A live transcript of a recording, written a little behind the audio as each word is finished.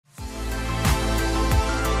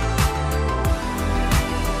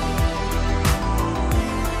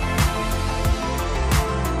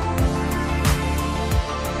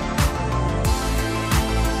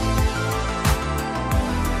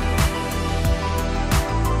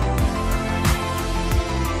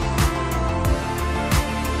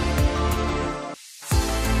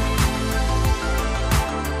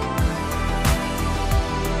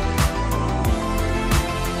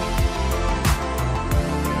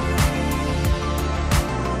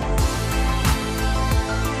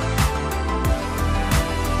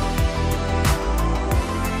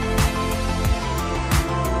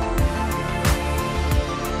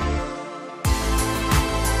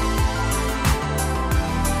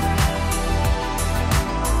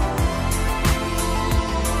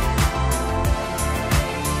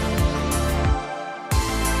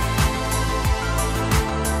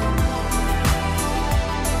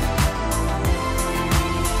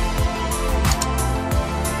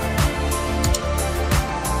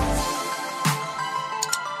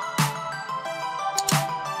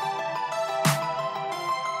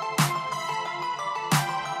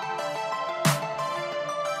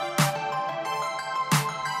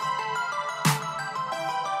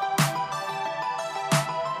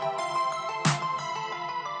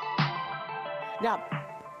Now,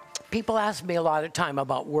 people ask me a lot of time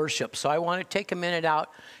about worship, so I want to take a minute out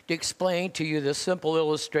to explain to you this simple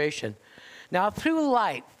illustration. Now, through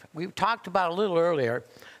life, we talked about a little earlier,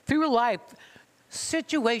 through life,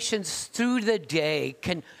 situations through the day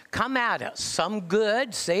can come at us. Some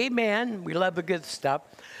good, say amen, we love the good stuff,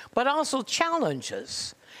 but also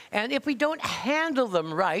challenges. And if we don't handle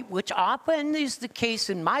them right, which often is the case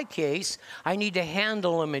in my case, I need to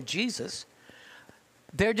handle them in Jesus.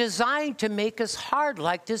 They're designed to make us hard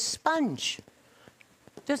like this sponge.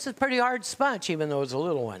 This is a pretty hard sponge, even though it's a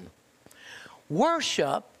little one.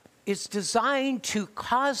 Worship is designed to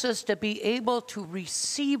cause us to be able to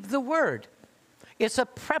receive the word. It's a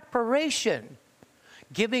preparation,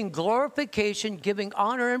 giving glorification, giving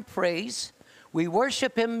honor and praise. We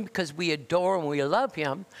worship him because we adore and we love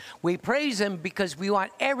him. We praise him because we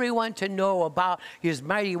want everyone to know about his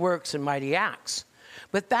mighty works and mighty acts.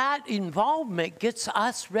 But that involvement gets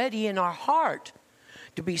us ready in our heart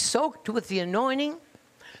to be soaked with the anointing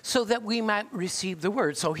so that we might receive the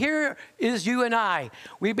word. So here is you and I.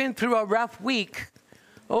 We've been through a rough week.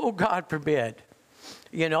 Oh, God forbid.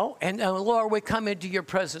 You know, and Lord, we come into your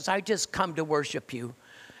presence. I just come to worship you.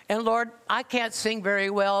 And Lord, I can't sing very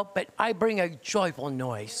well, but I bring a joyful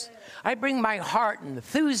noise. I bring my heart and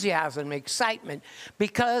enthusiasm, excitement,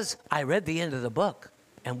 because I read the end of the book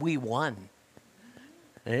and we won.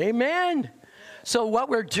 Amen. So what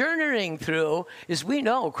we're journeying through is we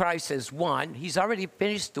know Christ has won. He's already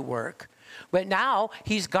finished the work. But now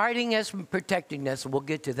he's guarding us and protecting us. And we'll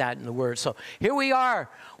get to that in the word. So here we are.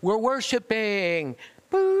 We're worshiping.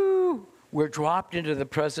 Boo! We're dropped into the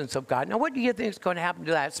presence of God. Now, what do you think is going to happen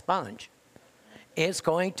to that sponge? It's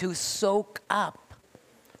going to soak up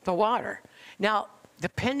the water. Now,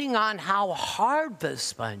 depending on how hard the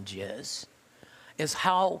sponge is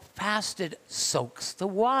how fast it soaks the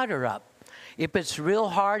water up. If it's real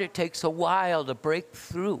hard, it takes a while to break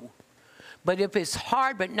through. But if it's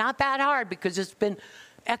hard, but not that hard because it's been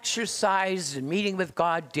exercised and meeting with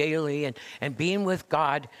God daily and being with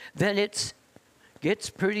God, then it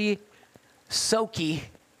gets pretty soaky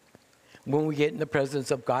when we get in the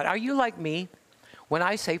presence of God. Are you like me? When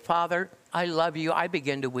I say, Father, I love you, I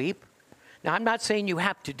begin to weep. Now, I'm not saying you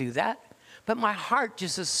have to do that, but my heart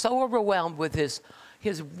just is so overwhelmed with his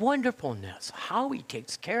wonderfulness, how he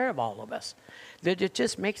takes care of all of us, that it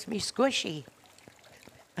just makes me squishy.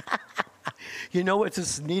 You know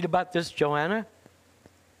what's neat about this, Joanna?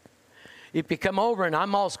 If you come over and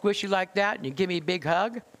I'm all squishy like that and you give me a big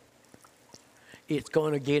hug, it's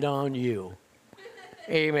going to get on you.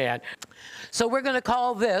 Amen. So we're going to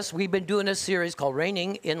call this, we've been doing a series called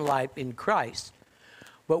Reigning in Life in Christ.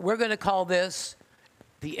 But we're going to call this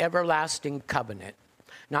the Everlasting Covenant.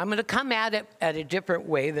 Now I'm going to come at it at a different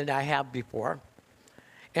way than I have before.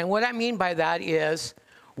 And what I mean by that is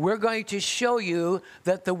we're going to show you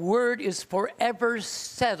that the word is forever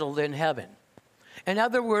settled in heaven. In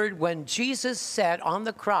other words, when Jesus said on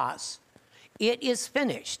the cross, it is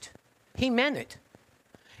finished, he meant it.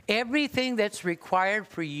 Everything that's required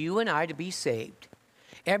for you and I to be saved,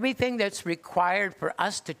 everything that's required for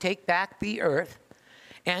us to take back the earth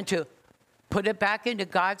and to put it back into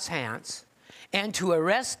God's hands and to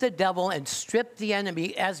arrest the devil and strip the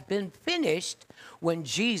enemy has been finished when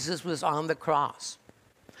Jesus was on the cross.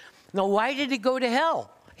 Now, why did he go to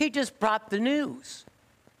hell? He just brought the news.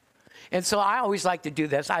 And so I always like to do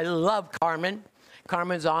this. I love Carmen.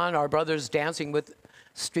 Carmen's on. Our brother's dancing with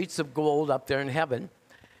Streets of Gold up there in heaven.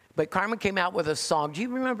 But Carmen came out with a song. Do you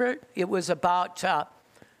remember it? It was about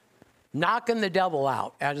knocking the devil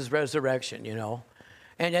out at his resurrection, you know.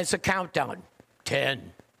 And it's a countdown.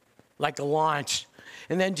 10, like a launch.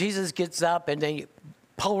 And then Jesus gets up and then he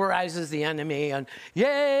pulverizes the enemy. And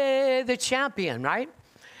yay, the champion, right?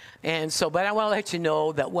 And so, but I want to let you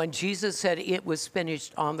know that when Jesus said it was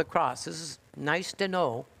finished on the cross, this is nice to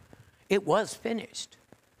know, it was finished.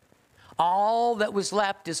 All that was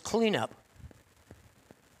left is cleanup.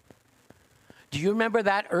 Do you remember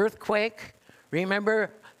that earthquake?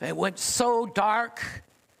 Remember, it went so dark.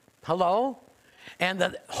 Hello? And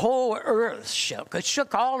the whole earth shook. It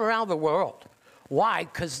shook all around the world. Why?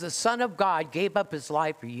 Because the Son of God gave up his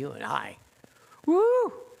life for you and I.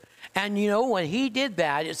 Woo! And you know, when he did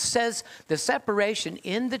that, it says the separation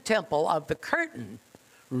in the temple of the curtain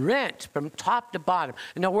rent from top to bottom.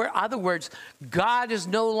 In other words, God is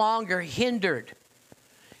no longer hindered.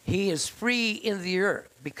 He is free in the earth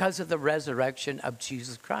because of the resurrection of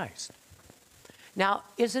Jesus Christ. Now,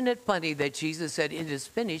 isn't it funny that Jesus said it is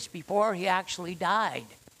finished before he actually died?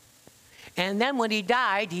 And then when he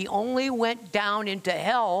died, he only went down into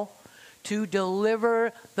hell to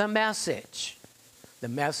deliver the message. The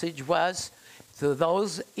message was So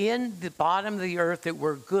those in the bottom of the earth that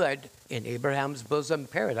were good in Abraham's bosom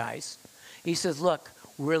paradise, he says, look,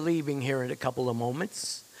 we're leaving here in a couple of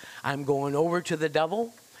moments. I'm going over to the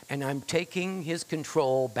devil, and I'm taking his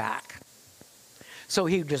control back. So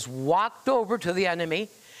he just walked over to the enemy.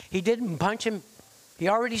 He didn't punch him. He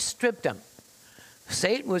already stripped him.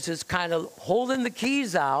 Satan was just kind of holding the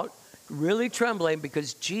keys out, really trembling,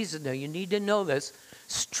 because Jesus, now you need to know this,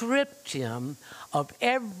 stripped him of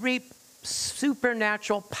every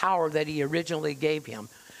supernatural power that he originally gave him.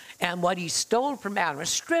 And what he stole from Adam,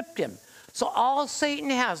 stripped him. So all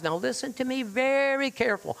Satan has, now listen to me very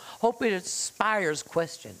careful. Hope it inspires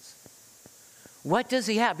questions. What does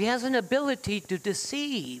he have? He has an ability to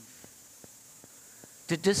deceive.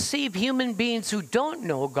 To deceive human beings who don't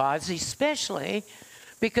know God, especially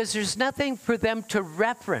because there's nothing for them to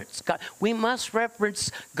reference. God, we must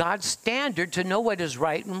reference God's standard to know what is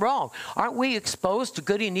right and wrong. Aren't we exposed to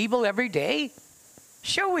good and evil every day?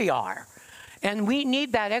 Sure we are. And we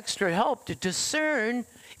need that extra help to discern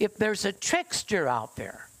if there's a trickster out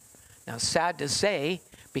there. Now, sad to say,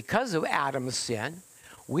 because of Adam's sin,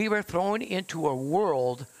 we were thrown into a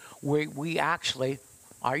world where we actually,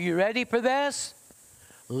 are you ready for this?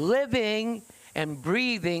 Living and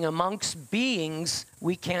breathing amongst beings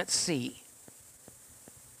we can't see.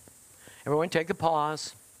 Everyone take a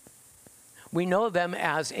pause. We know them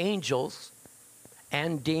as angels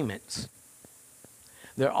and demons.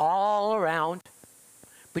 They're all around,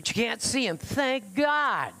 but you can't see them. Thank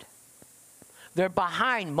God. They're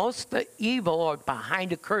behind, most of the evil are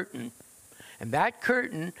behind a curtain. And that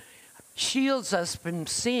curtain shields us from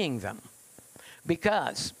seeing them.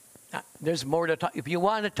 Because there's more to talk. If you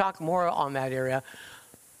want to talk more on that area,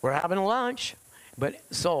 we're having lunch. But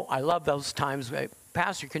so I love those times.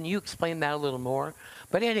 Pastor, can you explain that a little more?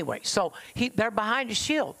 But anyway, so they're behind a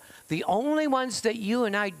shield. The only ones that you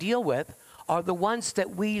and I deal with are the ones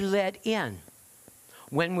that we let in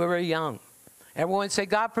when we were young. Everyone say,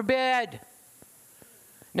 God forbid.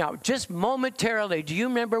 Now, just momentarily, do you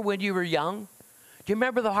remember when you were young? Do you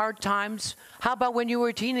remember the hard times? How about when you were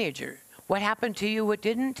a teenager? What happened to you, what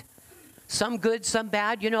didn't? Some good, some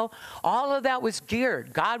bad, you know. All of that was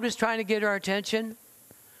geared. God was trying to get our attention,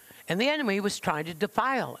 and the enemy was trying to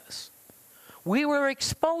defile us. We were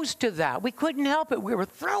exposed to that. We couldn't help it. We were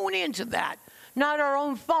thrown into that. Not our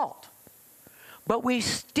own fault. But we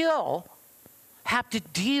still have to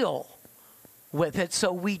deal with it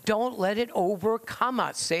so we don't let it overcome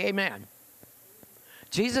us. Say amen.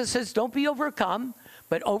 Jesus says, don't be overcome,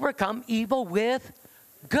 but overcome evil with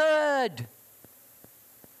good.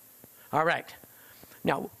 All right.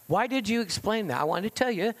 Now, why did you explain that? I want to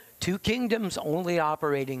tell you, two kingdoms only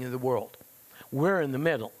operating in the world. We're in the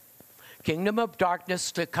middle. Kingdom of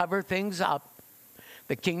darkness to cover things up.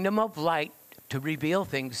 The kingdom of light to reveal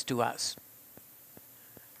things to us.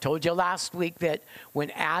 Told you last week that when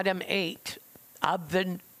Adam ate of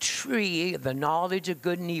the tree, the knowledge of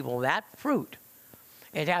good and evil, that fruit,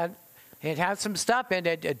 it had some stuff in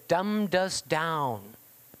it. It dumbed us down.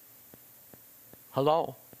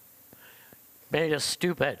 Hello? Made us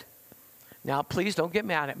stupid. Now, please don't get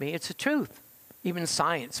mad at me. It's the truth. Even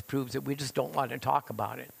science proves it. We just don't want to talk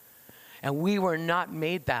about it. And we were not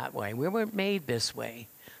made that way. We weren't made this way.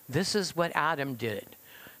 This is what Adam did.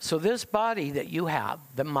 So this body that you have,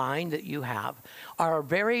 the mind that you have, are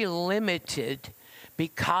very limited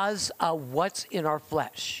because of what's in our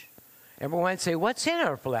flesh. Everyone say, what's in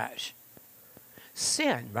our flesh?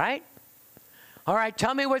 Sin, right? All right,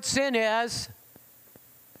 tell me what sin is.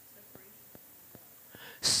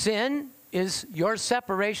 Sin is your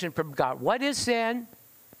separation from God. What is sin?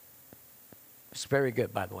 It's very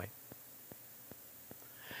good, by the way.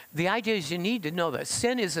 The idea is you need to know that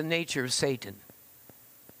sin is the nature of Satan.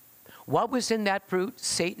 What was in that fruit?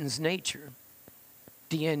 Satan's nature.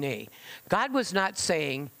 DNA. God was not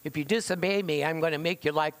saying, if you disobey me, I'm going to make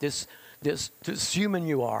you like this human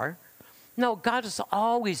you are. No, God has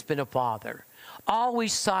always been a father.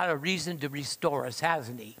 Always sought a reason to restore us,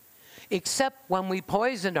 hasn't he? Except when we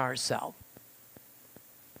poison ourselves.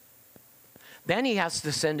 Then he has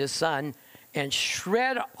to send his son and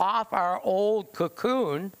shred off our old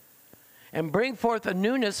cocoon and bring forth a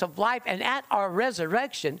newness of life. And at our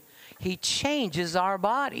resurrection, he changes our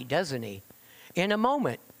body, doesn't he? In a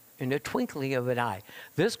moment, in the twinkling of an eye.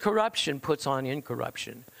 This corruption puts on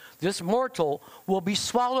incorruption. This mortal will be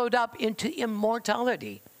swallowed up into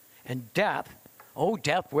immortality. And death, oh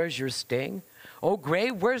death, where's your sting? Oh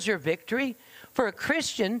grave, where's your victory? For a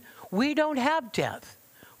Christian, we don't have death.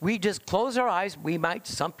 We just close our eyes.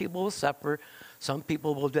 Some people will suffer, some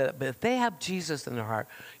people will do that. But if they have Jesus in their heart,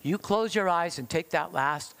 you close your eyes and take that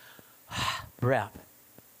last breath.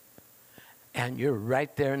 and you're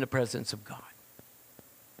right there in the presence of God.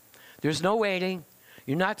 There's no waiting.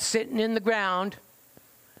 You're not sitting in the ground.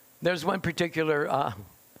 There's one particular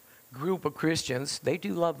group of Christians, they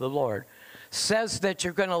do love the Lord, says that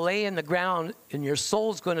you're going to lay in the ground and your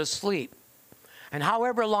soul's going to sleep. And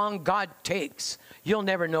however long God takes, you'll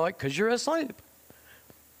never know it because you're asleep.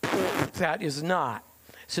 That is not.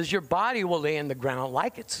 It says your body will lay in the ground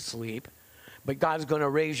like it's asleep, but God's going to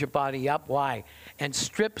raise your body up. Why? And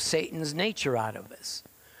strip Satan's nature out of us.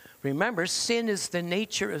 Remember, sin is the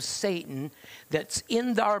nature of Satan that's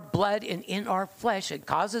in our blood and in our flesh. It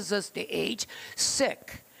causes us to age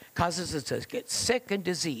sick, causes us to get sick and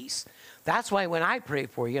disease. That's why when I pray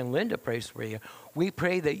for you and Linda prays for you, we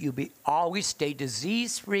pray that you always stay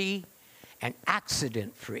disease-free and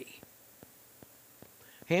accident-free.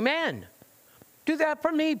 Amen. Do that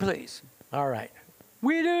for me, please. All right.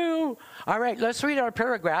 We do. All right, let's read our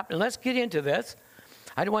paragraph and let's get into this.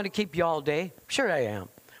 I don't want to keep you all day. Sure I am.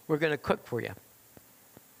 We're going to cook for you.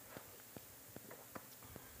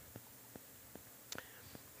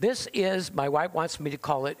 This is, my wife wants me to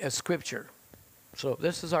call it a scripture. So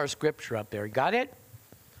this is our scripture up there. Got it?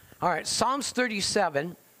 All right, Psalms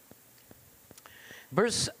 37,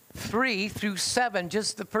 verse 3 through 7,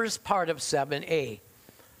 just the first part of 7a. It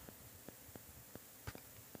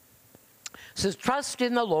says, trust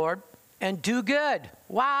in the Lord and do good.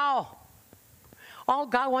 Wow. All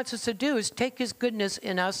God wants us to do is take his goodness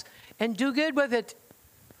in us and do good with it.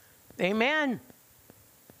 Amen.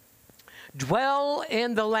 Dwell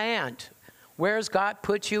in the land. Where's God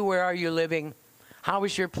put you? Where are you living? How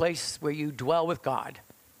is your place where you dwell with God?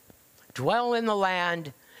 Dwell in the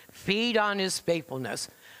land. Feed on his faithfulness.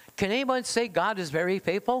 Can anyone say God is very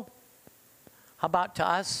faithful? How about to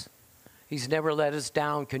us? He's never let us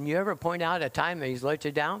down. Can you ever point out a time that he's let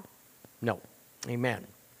you down? No. Amen.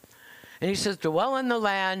 And he says, dwell in the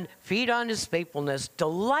land, feed on his faithfulness,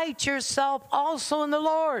 delight yourself also in the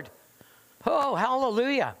Lord. Oh,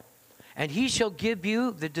 hallelujah. And he shall give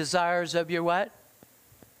you the desires of your what?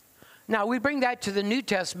 Now, we bring that to the New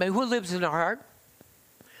Testament. Who lives in our heart?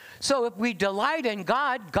 So if we delight in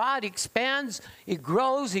God, God expands, he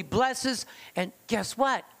grows, he blesses. And guess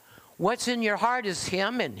what? What's in your heart is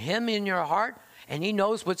him and him in your heart. And he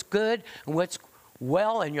knows what's good and what's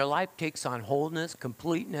well. And your life takes on wholeness,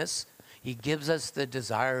 completeness. He gives us the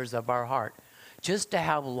desires of our heart. Just to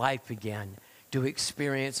have life again. To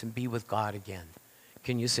experience and be with God again.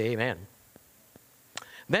 Can you say amen?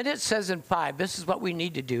 Then it says in 5, this is what we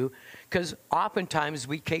need to do. Because oftentimes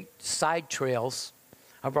we take side trails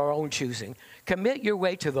of our own choosing. Commit your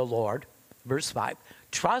way to the Lord. Verse 5.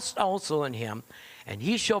 Trust also in him, and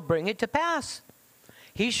he shall bring it to pass.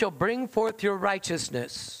 He shall bring forth your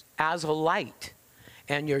righteousness as a light,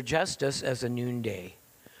 and your justice as a noonday.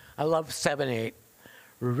 I love 7:8.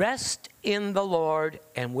 Rest in the Lord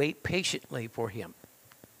and wait patiently for him.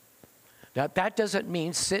 Now, that doesn't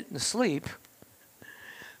mean sit and sleep.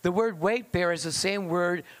 The word wait there is the same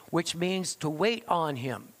word which means to wait on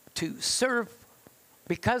him, to serve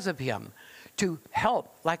because of him, to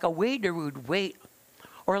help, like a waiter would wait,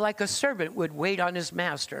 or like a servant would wait on his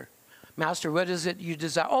master. Master, what is it you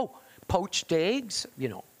desire? Oh, poached eggs,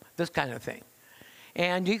 this kind of thing.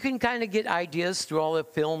 And you can kind of get ideas through all the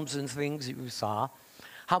films and things that you saw.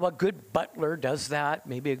 How a good butler does that,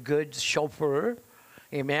 maybe a good chauffeur.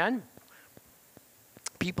 Amen?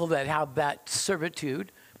 People that have that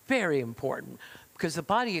servitude, very important. Because the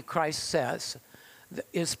body of Christ says,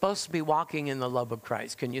 is supposed to be walking in the love of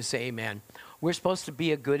Christ. Can you say amen? We're supposed to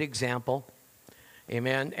be a good example.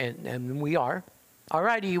 Amen? And we are. All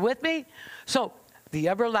right, are you with me? So, the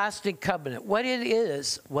everlasting covenant, what it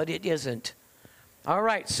is, what it isn't. All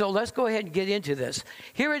right, so let's go ahead and get into this.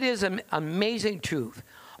 Here it is, an amazing truth.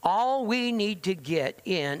 All we need to get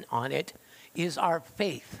in on it is our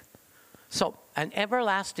faith. So, an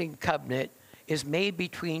everlasting covenant is made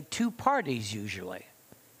between two parties usually.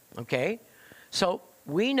 Okay? So,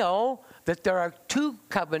 we know that there are two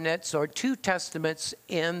covenants or two testaments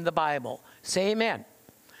in the Bible. Say amen.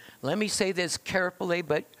 Let me say this carefully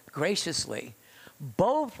but graciously.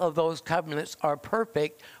 Both of those covenants are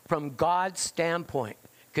perfect from God's standpoint.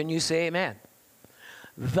 Can you say amen?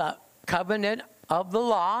 The covenant of the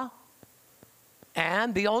law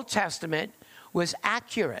and the Old Testament was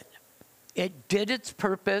accurate. It did its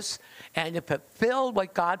purpose, and it fulfilled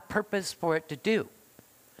what God purposed for it to do.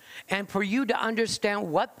 And for you to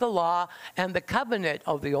understand what the law and the covenant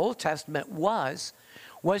of the Old Testament was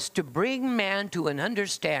to bring man to an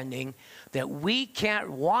understanding that we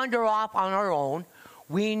can't wander off on our own.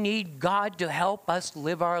 We need God to help us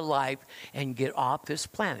live our life and get off this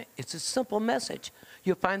planet. It's a simple message.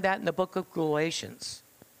 You'll find that in the book of Galatians.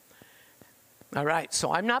 All right,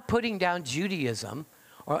 so I'm not putting down Judaism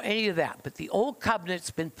or any of that, but the old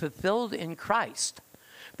covenant's been fulfilled in Christ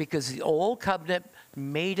because the old covenant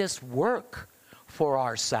made us work for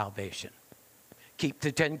our salvation. Keep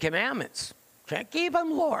the 10 Commandments. Can't keep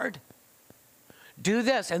them, Lord. Do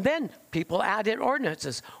this. And then people added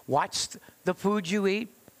ordinances. Watch the food you eat.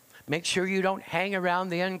 Make sure you don't hang around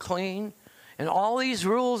the unclean. And all these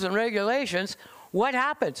rules and regulations. What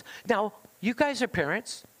happens? Now, you guys are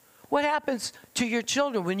parents. What happens to your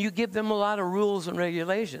children when you give them a lot of rules and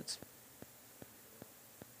regulations?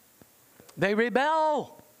 They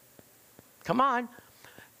rebel. Come on.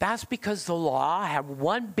 That's because the law had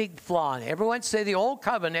one big flaw. And everyone say the old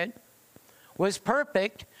covenant was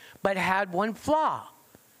perfect, but had one flaw.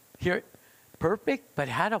 Here, perfect, but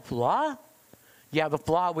had a flaw? Yeah, the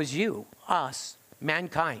flaw was you, us,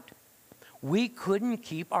 mankind. We couldn't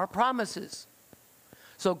keep our promises.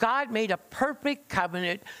 So God made a perfect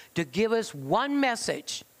covenant to give us one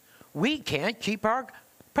message. We can't keep our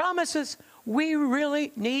promises. We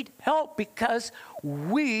really need help because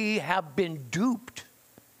we have been duped.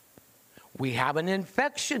 We have an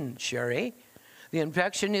infection, Sherry. The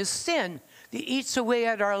infection is sin that eats away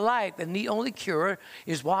at our life, and the only cure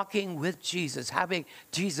is walking with Jesus, having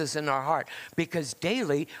Jesus in our heart, because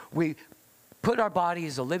daily we put our body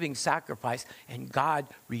as a living sacrifice, and God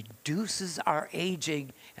reduces our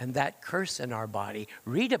aging and that curse in our body.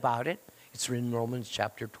 Read about it. It's in Romans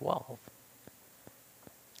chapter 12.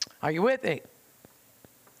 Are you with me?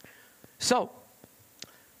 So,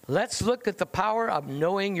 let's look at the power of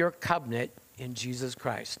knowing your covenant in Jesus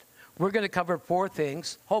Christ. We're going to cover 4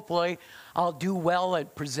 things. Hopefully, I'll do well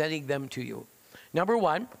at presenting them to you. Number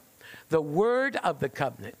 1, the word of the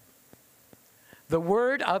covenant. The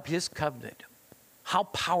word of his covenant. How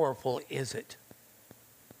powerful is it?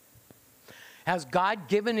 Has God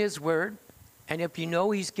given his word? And if you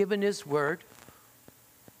know he's given his word,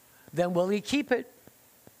 then will he keep it?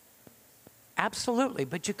 Absolutely.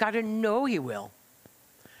 But you've got to know he will.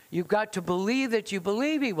 You've got to believe that you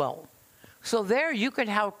believe he will. So there you can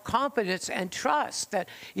have confidence and trust that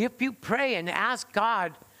if you pray and ask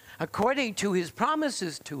God according to his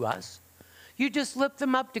promises to us, you just lift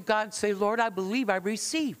them up to God and say, Lord, I believe I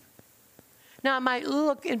receive. Now, it might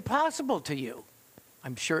look impossible to you.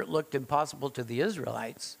 I'm sure it looked impossible to the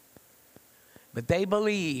Israelites. But they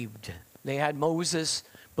believed. They had Moses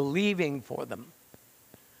believing for them.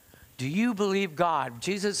 Do you believe God?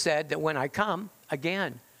 Jesus said that when I come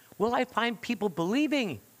again, will I find people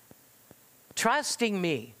believing, trusting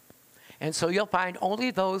me? And so you'll find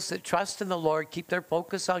only those that trust in the Lord, keep their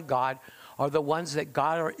focus on God, are the ones that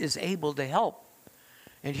God is able to help.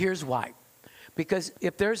 And here's why. Because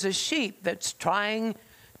if there's a sheep that's trying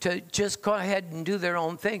to just go ahead and do their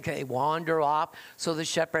own thing, they wander off, so the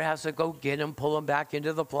shepherd has to go get them, pull them back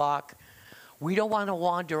into the flock. We don't want to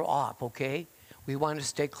wander off, okay? We want to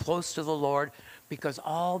stay close to the Lord because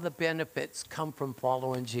all the benefits come from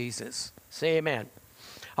following Jesus. Say amen.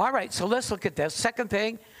 All right, so let's look at this. Second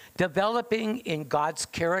thing, developing in God's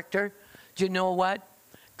character. Do you know what?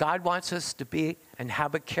 God wants us to be and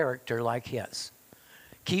have a character like his.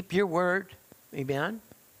 Keep your word. Amen.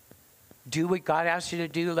 Do what God asks you to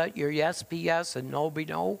do. Let your yes be yes and no be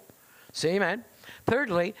no. Say amen.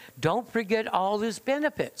 Thirdly, don't forget all his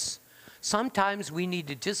benefits. Sometimes we need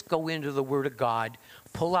to just go into the Word of God,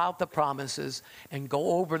 pull out the promises, and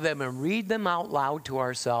go over them and read them out loud to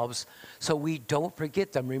ourselves so we don't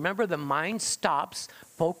forget them. Remember, the mind stops,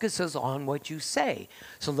 focuses on what you say.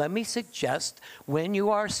 So let me suggest when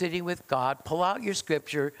you are sitting with God, pull out your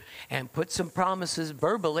scripture and put some promises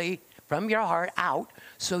verbally from your heart out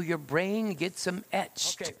so your brain gets them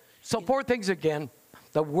etched. Okay. So 4 things again.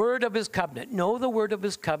 The word of his covenant. Know the word of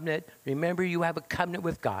his covenant. Remember, you have a covenant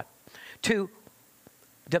with God. 2,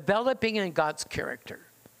 developing in God's character.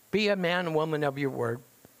 Be a man and woman of your word.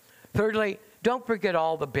 Thirdly, don't forget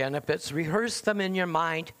all the benefits. Rehearse them in your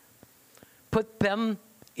mind. Put them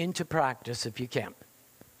into practice if you can.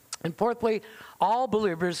 And fourthly, all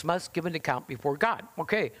believers must give an account before God.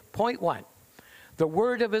 Okay, point 1. The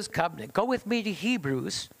word of his covenant. Go with me to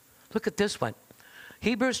Hebrews. Look at this one.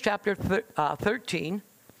 Hebrews chapter 13,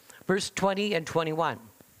 verse 20 and 21.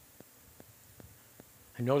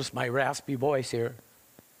 I notice my raspy voice here.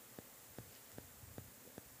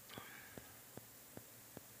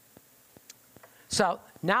 So,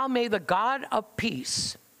 now may the God of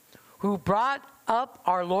peace, who brought up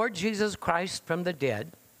our Lord Jesus Christ from the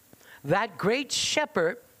dead, that great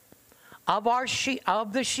shepherd of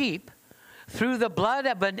the sheep, through the blood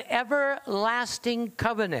of an everlasting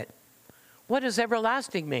covenant. What does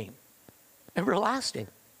everlasting mean? Everlasting.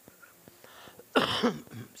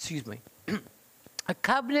 Excuse me. A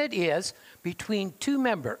covenant is between two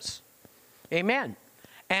members. Amen.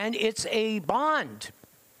 And it's a bond.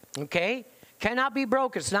 Okay? Cannot be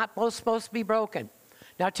broken. It's not supposed to be broken.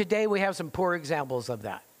 Now, today we have some poor examples of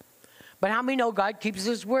that. But how many know God keeps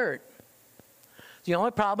his word? The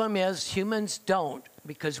only problem is humans don't,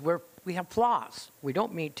 because we have flaws. We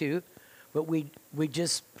don't mean to, but we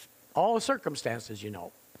just, all circumstances, you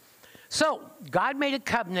know. So, God made a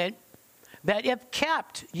covenant that if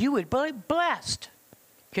kept, you would be blessed.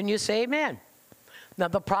 Can you say amen? Now,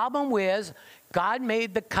 the problem is, God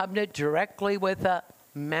made the covenant directly with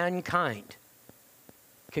mankind.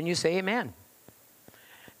 Can you say amen?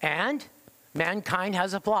 And mankind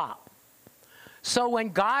has a flaw. So when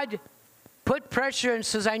God put pressure and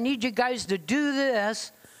says, I need you guys to do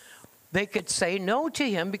this, they could say no to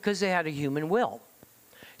him because they had a human will.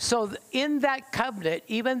 So in that covenant,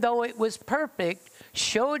 even though it was perfect,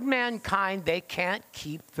 showed mankind they can't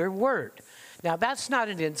keep their word. Now, that's not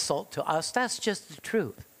an insult to us. That's just the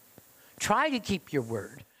truth. Try to keep your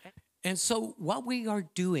word. And so what we are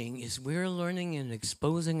doing is we're learning and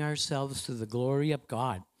exposing ourselves to the glory of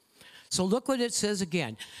God. So look what it says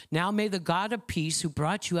again. Now may the God of peace who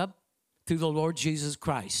brought you up through the Lord Jesus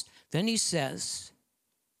Christ. Then he says,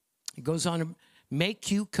 it goes on to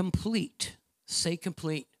make you complete. Say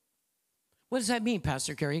complete. What does that mean,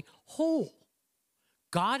 Pastor Kerry? Whole.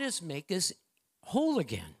 God has made us whole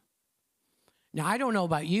again. Now, I don't know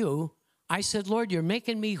about you. I said, Lord, you're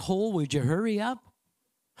making me whole. Would you hurry up?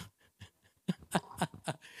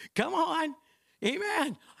 Come on.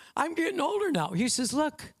 Amen. I'm getting older now. He says,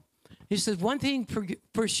 look. He says, one thing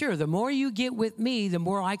for sure, the more you get with me, the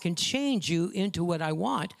more I can change you into what I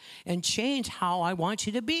want and change how I want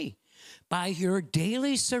you to be. By your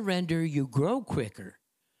daily surrender, you grow quicker.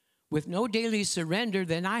 With no daily surrender,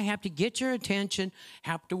 then I have to get your attention,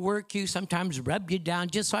 have to work you, sometimes rub you down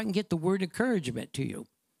just so I can get the word encouragement to you.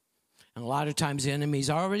 And a lot of times the enemy's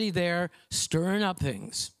already there stirring up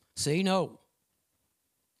things. Say no.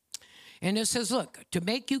 And it says, look, to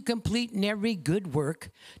make you complete in every good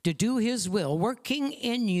work, to do his will, working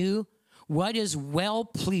in you what is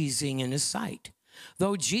well-pleasing in his sight.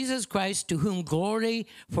 Though Jesus Christ, to whom glory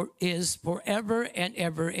is forever and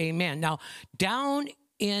ever, amen. Now, down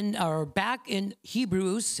in, or back in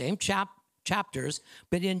Hebrews, same chapters,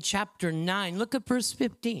 but in chapter 9, look at verse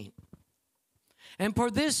 15. And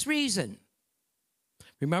for this reason,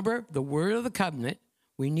 remember the word of the covenant,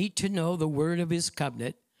 we need to know the word of his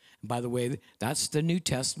covenant. By the way, that's the New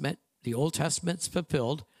Testament. The Old Testament's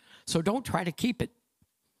fulfilled. So don't try to keep it.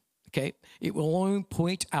 Okay? It will only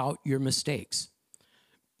point out your mistakes.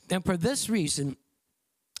 And for this reason,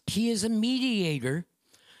 he is a mediator,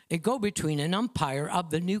 a go-between, an umpire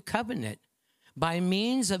of the new covenant by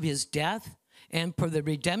means of his death and for the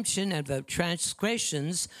redemption of the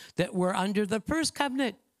transgressions that were under the first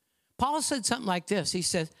covenant. Paul said something like this. He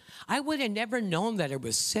said, I would have never known that I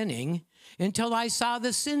was sinning until I saw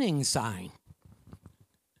the sinning sign.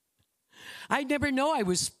 I'd never know I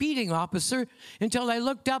was speeding, officer, until I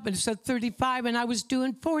looked up and it said 35 and I was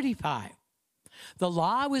doing 45. The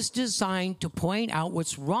law was designed to point out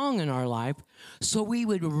what's wrong in our life so we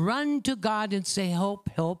would run to God and say, help,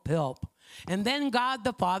 help, help. And then God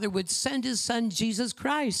the Father would send his son, Jesus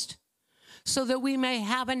Christ, so that we may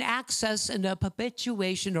have an access and a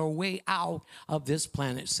perpetuation or way out of this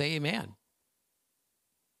planet. Say amen.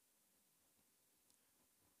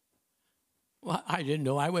 Well, I didn't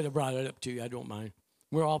know. I would have brought it up to you. I don't mind.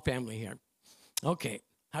 We're all family here. Okay.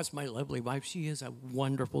 That's my lovely wife. She is a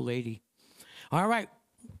wonderful lady. All right.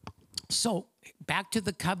 So back to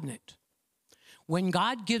the covenant. When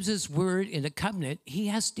God gives his word in a covenant, he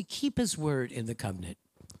has to keep his word in the covenant.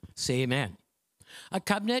 Say amen. A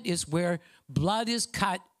covenant is where blood is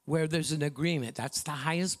cut, where there's an agreement. That's the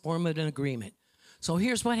highest form of an agreement. So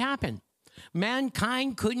here's what happened.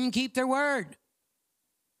 Mankind couldn't keep their word.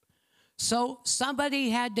 So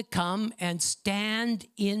somebody had to come and stand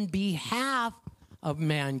in behalf of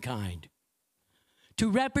mankind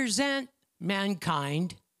to represent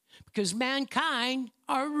mankind, because mankind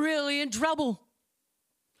are really in trouble.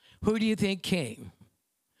 Who do you think came?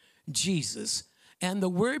 Jesus. And the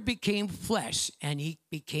word became flesh, and he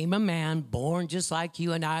became a man born just like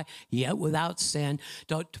you and I, yet without sin,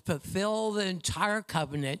 to fulfill the entire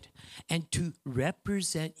covenant and to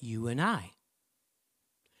represent you and I.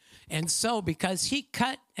 And so because he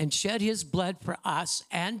cut and shed his blood for us,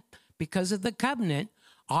 and because of the covenant,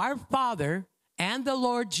 our Father and the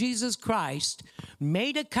Lord Jesus Christ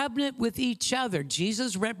made a covenant with each other.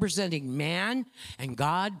 Jesus representing man and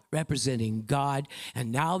God representing God.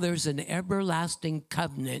 And now there's an everlasting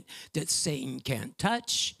covenant that Satan can't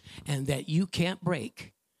touch and that you can't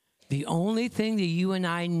break. The only thing that you and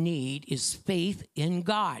I need is faith in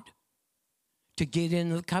God to get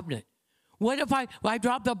into the covenant. What if I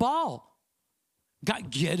drop the ball? God,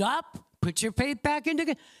 get up, put your faith back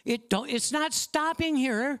into it. It's not stopping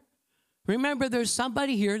here. Remember, there's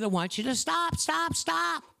somebody here that wants you to stop.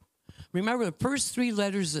 Remember, the first three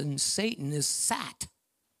letters in Satan is sat.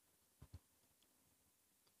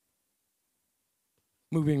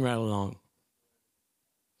 Moving right along.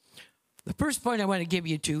 The first point I want to give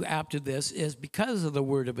you to after this is because of the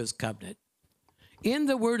word of his covenant. In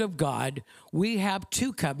the word of God, we have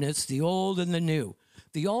two covenants, the old and the new.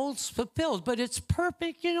 The old's fulfilled, but it's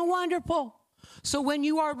perfect and wonderful. So when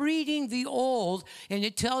you are reading the old and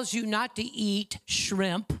it tells you not to eat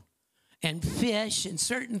shrimp and fish and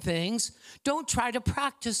certain things, don't try to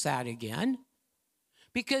practice that again.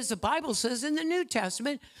 Because the Bible says in the New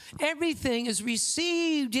Testament, everything is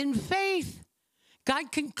received in faith.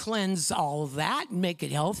 God can cleanse all of that and make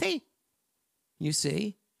it healthy. You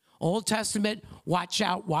see? Old Testament, watch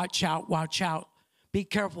out, watch out, watch out. Be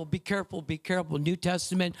careful, be careful, be careful. New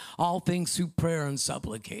Testament, all things through prayer and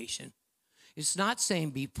supplication. It's not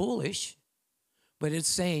saying be foolish, but it's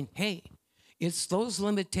saying, hey, it's those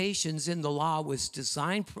limitations in the law was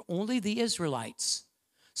designed for only the Israelites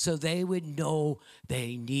so they would know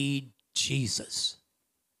they need Jesus.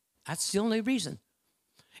 That's the only reason.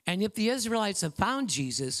 And if the Israelites have found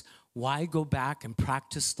Jesus, why go back and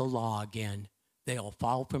practice the law again? They'll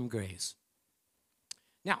fall from grace.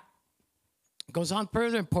 Now, it goes on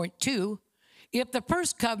further in point 2. If the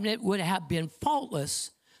first covenant would have been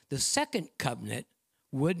faultless, the second covenant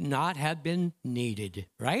would not have been needed,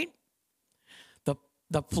 right?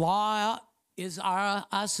 The flaw is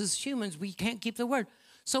us as humans. We can't keep the word.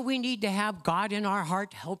 So we need to have God in our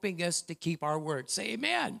heart helping us to keep our word. Say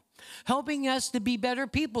amen. Helping us to be better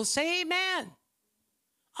people. Say amen.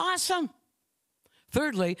 Awesome.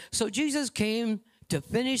 Thirdly, so Jesus came to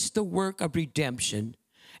finish the work of redemption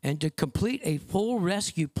and to complete a full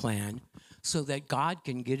rescue plan so that God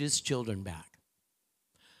can get his children back.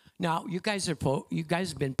 Now, you guys have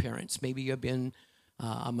been parents. Maybe you've been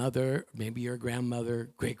a mother, maybe you're a grandmother,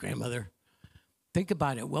 great-grandmother. Think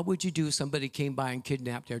about it. What would you do if somebody came by and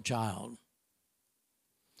kidnapped their child?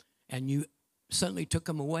 And you suddenly took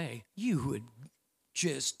them away. You would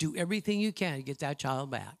just do everything you can to get that child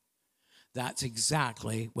back. That's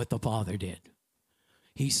exactly what the Father did.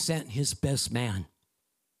 He sent his best man,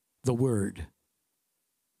 the Word.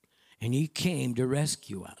 And he came to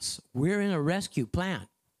rescue us. We're in a rescue plan.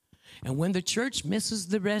 And when the church misses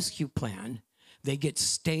the rescue plan, they get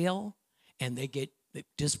stale and they get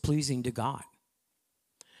displeasing to God.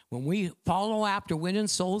 When we follow after winning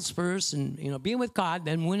souls first and, being with God,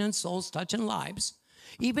 then winning souls, touching lives,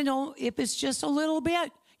 even though if it's just a little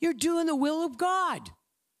bit, you're doing the will of God.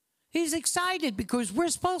 He's excited because we're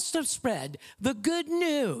supposed to spread the good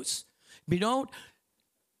news. If you don't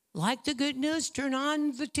like the good news, turn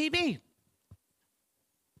on the TV.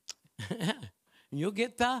 You'll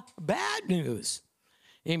get the bad news.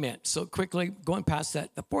 Amen. So quickly, going past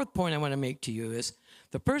that, the fourth point I want to make to you is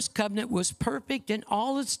the first covenant was perfect in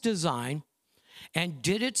all its design and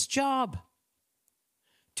did its job.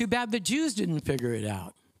 Too bad the Jews didn't figure it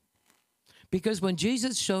out. Because when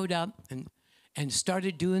Jesus showed up and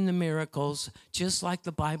started doing the miracles, just like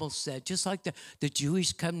the Bible said, just like the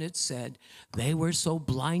Jewish covenant said, they were so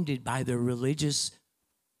blinded by their religious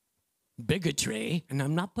bigotry, and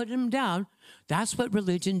I'm not putting them down. That's what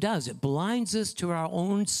religion does. It blinds us to our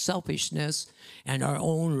own selfishness and our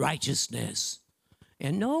own righteousness.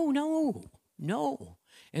 And no.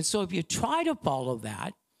 And so if you try to follow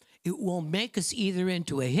that, it will make us either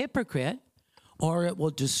into a hypocrite or it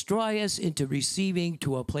will destroy us into receiving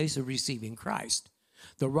to a place of receiving Christ.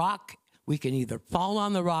 The rock, we can either fall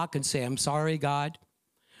on the rock and say, I'm sorry, God,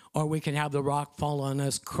 or we can have the rock fall on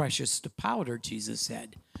us, crush us to powder, Jesus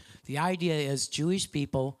said. The idea is Jewish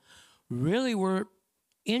people really were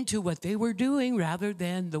into what they were doing rather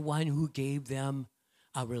than the one who gave them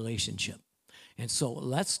a relationship. And so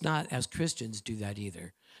let's not, as Christians, do that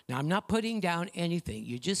either. Now, I'm not putting down anything.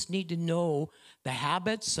 You just need to know the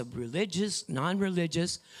habits of religious,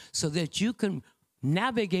 non-religious, so that you can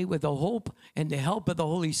navigate with the hope and the help of the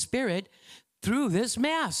Holy Spirit through this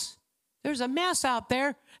mess. There's a mess out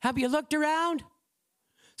there. Have you looked around?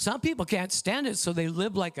 Some people can't stand it, so they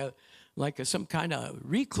live like some kind of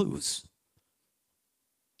recluse.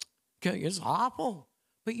 Okay, it's awful.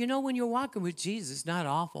 But when you're walking with Jesus, it's not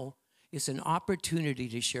awful. It's an opportunity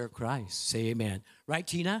to share Christ. Say amen. Right,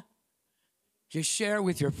 Tina? Just share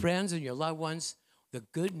with your friends and your loved ones the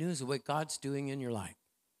good news of what God's doing in your life.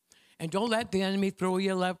 And don't let the enemy throw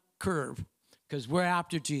you a left curve, because we're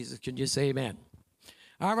after Jesus. Can you say amen?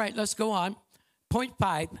 All right, let's go on. Point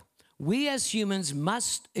 5, we as humans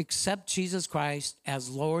must accept Jesus Christ as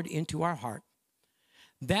Lord into our heart.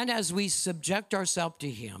 Then as we subject ourselves to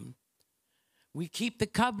him, we keep the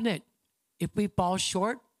covenant. If we fall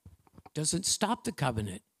short, it doesn't stop the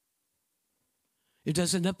covenant. It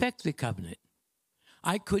doesn't affect the covenant.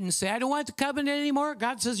 I couldn't say, I don't want the covenant anymore.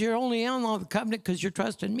 God says you're only on the covenant because you're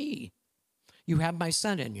trusting me. You have my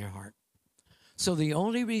son in your heart. So the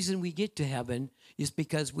only reason we get to heaven is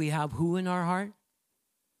because we have who in our heart?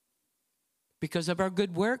 Because of our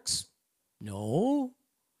good works? No.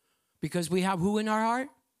 Because we have who in our heart?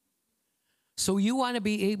 So you want to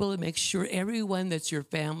be able to make sure everyone that's your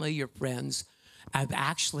family, your friends, have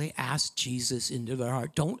actually asked Jesus into their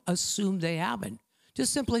heart. Don't assume they haven't.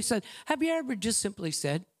 Just simply said, have you ever just simply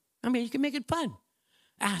said, I mean, you can make it fun.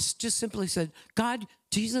 Ask, just simply said, God,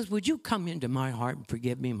 Jesus, would you come into my heart and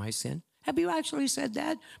forgive me my sin? Have you actually said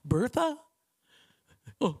that? Bertha?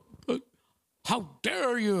 Oh, how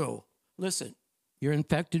dare you? Listen, you're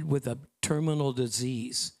infected with a terminal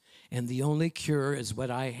disease, and the only cure is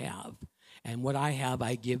what I have. And what I have,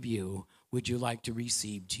 I give you. Would you like to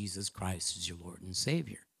receive Jesus Christ as your Lord and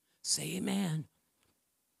Savior? Say amen.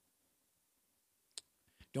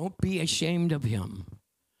 Don't be ashamed of him.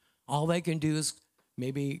 All they can do is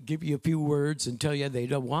maybe give you a few words and tell you they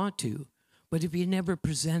don't want to. But if you never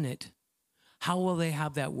present it, how will they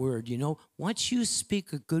have that word? You know, once you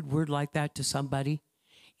speak a good word like that to somebody,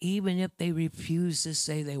 even if they refuse to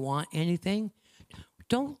say they want anything,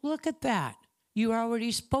 don't look at that. You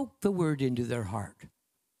already spoke the word into their heart.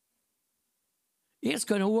 It's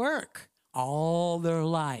going to work all their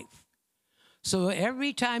life. So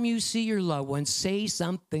every time you see your loved one, say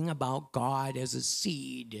something about God as a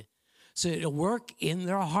seed. So it'll work in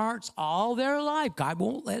their hearts all their life. God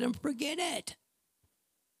won't let them forget it.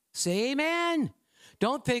 Say amen.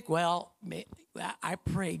 Don't think, well, I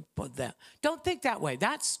prayed for them. Don't think that way.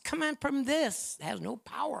 That's coming from this. It has no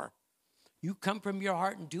power. You come from your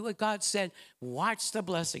heart and do what God said. Watch the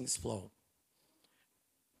blessings flow.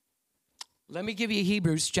 Let me give you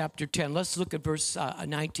Hebrews chapter 10. Let's look at verse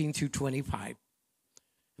 19 through 25.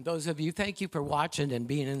 And those of you, thank you for watching and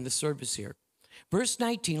being in the service here. Verse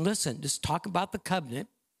 19, listen, just talk about the covenant.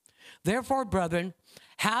 Therefore, brethren,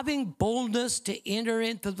 having boldness to enter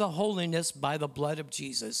into the holiness by the blood of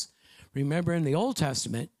Jesus. Remember in the Old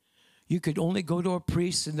Testament, you could only go to a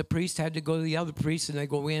priest, and the priest had to go to the other priest, and they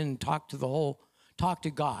go in and talk to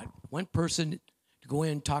God. One person to go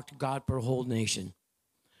in and talk to God for a whole nation.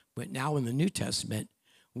 But now in the New Testament,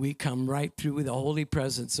 we come right through the holy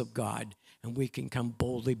presence of God, and we can come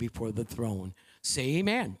boldly before the throne. Say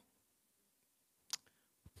amen.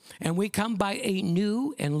 And we come by a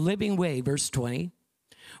new and living way, verse 20,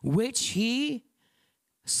 which he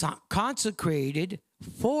consecrated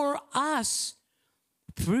for us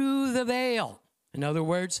through the veil. In other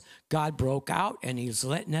words, God broke out and he's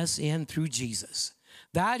letting us in through Jesus.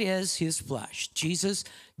 That is his flesh. Jesus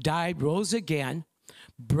died, rose again,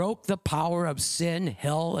 broke the power of sin,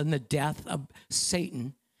 hell, and the death of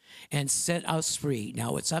Satan, and set us free.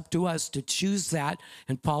 Now it's up to us to choose that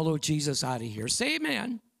and follow Jesus out of here. Say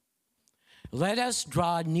amen. Let us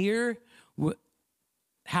draw near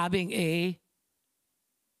having a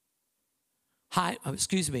high, I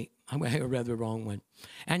read the wrong one.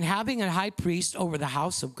 And having a high priest over the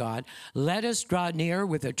house of God, let us draw near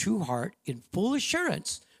with a true heart in full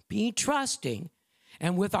assurance, being trusting,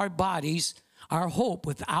 and with our bodies, our hope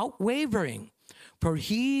without wavering. For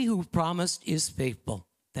he who promised is faithful.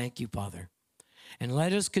 Thank you, Father. And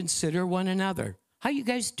let us consider one another. How you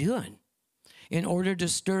guys doing? In order to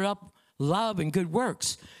stir up love and good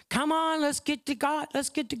works. Come on, let's get to God. Let's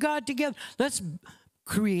get to God together. Let's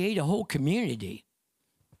create a whole community.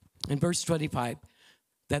 In verse 25,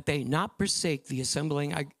 that they not forsake the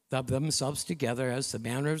assembling of themselves together as the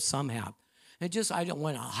manner of some have. And I don't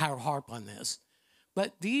want to harp on this,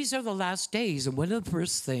 but these are the last days. And one of the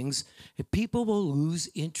first things, people will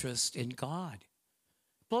lose interest in God.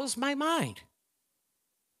 Blows my mind.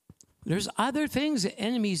 There's other things the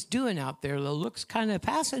enemy's doing out there that looks kind of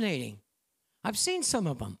fascinating. I've seen some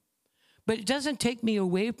of them, but it doesn't take me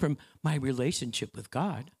away from my relationship with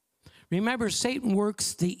God. Remember, Satan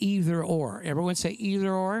works the either or. Everyone say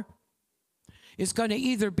either or. It's going to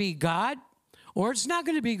either be God or it's not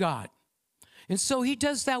going to be God. And so he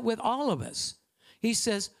does that with all of us. He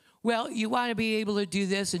says, well, you want to be able to do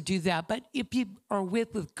this and do that, but if you are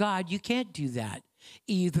with God, you can't do that.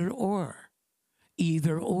 Either or.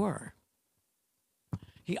 Either or.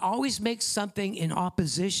 He always makes something in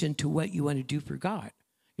opposition to what you want to do for God.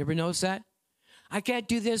 You ever notice that? I can't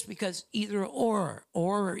do this because either or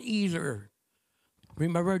either.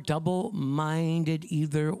 Remember, double-minded,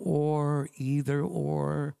 either or, either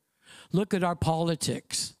or. Look at our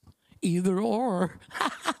politics, either or.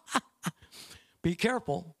 Be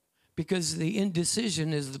careful, because the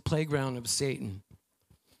indecision is the playground of Satan.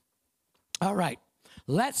 All right,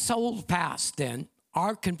 let's hold fast then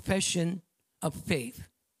our confession of faith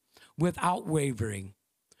without wavering.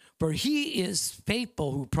 For he is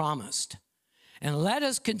faithful who promised. And let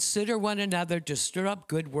us consider one another to stir up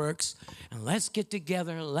good works. And let's get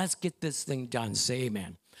together. Let's get this thing done. Say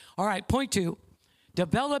amen. All right, point 2,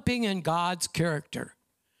 developing in God's character.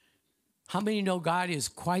 How many know God is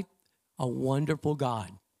quite a wonderful God?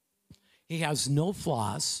 He has no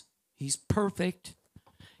flaws. He's perfect.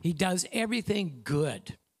 He does everything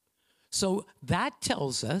good. So that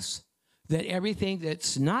tells us that everything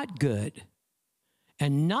that's not good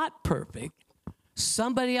and not perfect,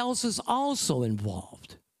 somebody else is also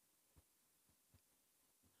involved.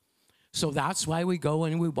 So that's why we go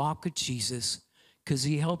and we walk with Jesus, because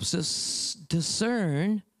he helps us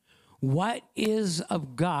discern what is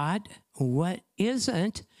of God, what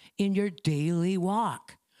isn't in your daily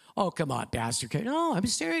walk. Oh, come on, Pastor Kerry. No, I'm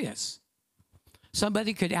serious.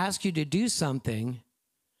 Somebody could ask you to do something,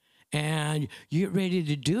 and you get ready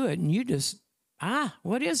to do it, and you just,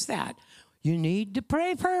 what is that? You need to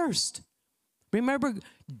pray first. Remember,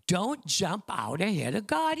 don't jump out ahead of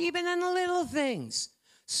God, even in the little things.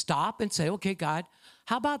 Stop and say, okay, God,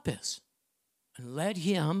 how about this? And let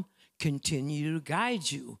him continue to guide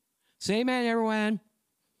you. Say amen, everyone.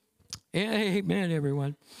 Amen,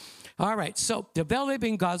 everyone. All right, so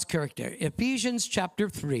developing God's character. Ephesians chapter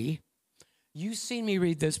 3. You've seen me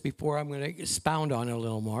read this before. I'm going to expound on it a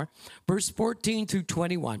little more. Verse 14 through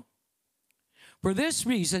 21. For this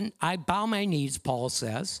reason, I bow my knees, Paul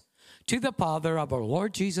says, to the Father of our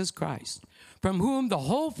Lord Jesus Christ, from whom the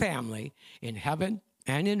whole family in heaven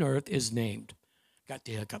and in earth is named. Got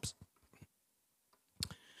the hiccups.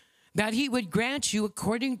 That he would grant you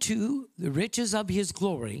according to the riches of his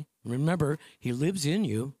glory. Remember, he lives in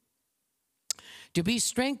you. To be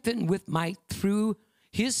strengthened with might through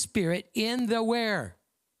his Spirit in the where?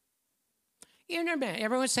 Inner man.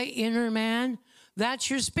 Everyone say inner man. That's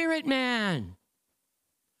your spirit man.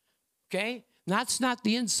 Okay? That's not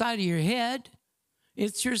the inside of your head.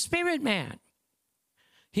 It's your spirit man.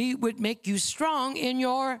 He would make you strong in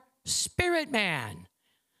your spirit man.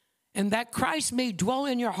 And that Christ may dwell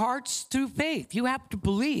in your hearts through faith. You have to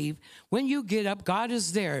believe when you get up, God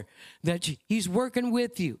is there, that he's working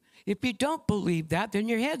with you. If you don't believe that, then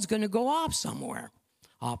your head's going to go off somewhere.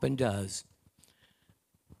 Often does.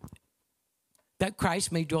 That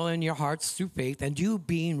Christ may dwell in your hearts through faith, and you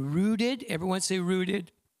being rooted, everyone say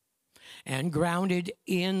rooted, and grounded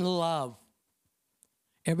in love.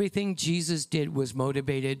 Everything Jesus did was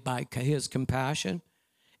motivated by his compassion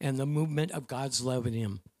and the movement of God's love in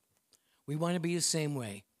him. We want to be the same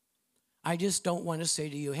way. I just don't want to say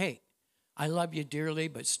to you, hey, I love you dearly,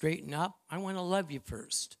 but straighten up. I want to love you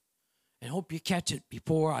first. And hope you catch it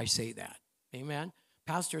before I say that. Amen?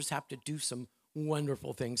 Pastors have to do some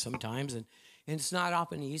wonderful things sometimes, and it's not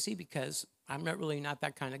often easy because I'm not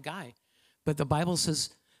that kind of guy. But the Bible says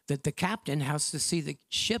that the captain has to see the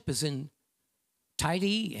ship is in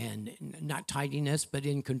tidy and not tidiness, but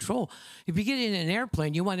in control. If you get in an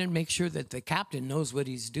airplane, you want to make sure that the captain knows what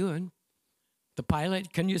he's doing. The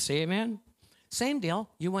pilot, can you say amen? Same deal.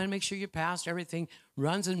 You want to make sure you're past, everything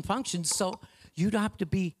runs and functions. So you don't have to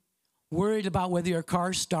be worried about whether your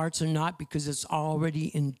car starts or not because it's already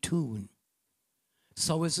in tune.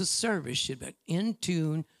 So is a service should be in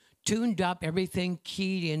tune, tuned up, everything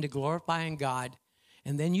keyed into glorifying God,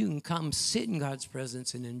 and then you can come sit in God's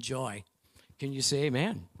presence and enjoy. Can you say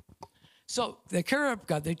amen? So the care of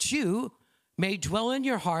God, that you may dwell in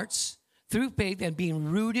your hearts through faith and being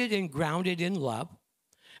rooted and grounded in love,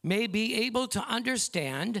 may be able to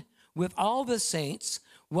understand with all the saints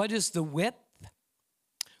what is the width,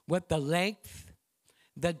 what the length,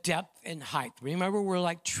 the depth, and height. Remember, we're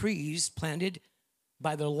like trees planted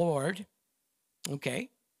by the Lord, okay?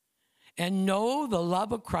 And know the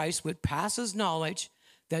love of Christ which passes knowledge,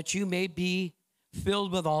 that you may be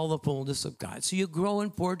filled with all the fullness of God. So you grow in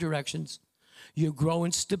 4 directions. You grow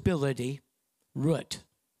in stability, root.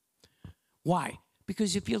 Why?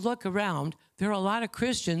 Because if you look around, there are a lot of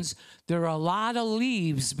Christians, there are a lot of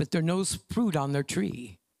leaves, but there's no fruit on their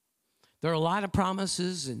tree. There are a lot of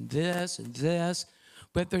promises and this,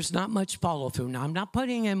 but there's not much follow through. Now, I'm not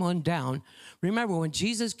putting anyone down. Remember, when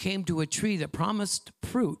Jesus came to a tree that promised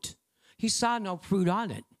fruit, he saw no fruit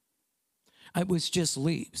on it. It was just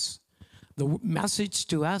leaves. The message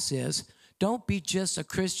to us is, don't be just a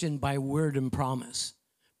Christian by word and promise.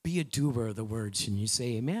 Be a doer of the words, and you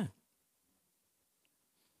say amen.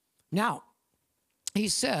 Now, he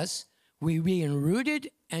says, we being rooted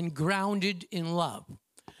and grounded in love.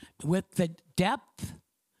 With the depth,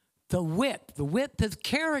 the width is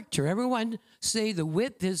character. Everyone say the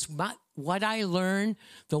width is what I learn,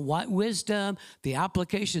 the what wisdom, the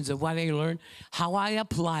applications of what I learn, how I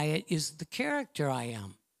apply it is the character I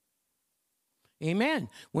am. Amen.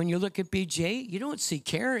 When you look at BJ, you don't see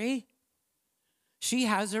Kerry. She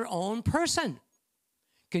has her own person.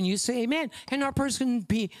 Can you say amen? And our person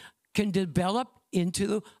can develop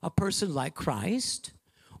into a person like Christ,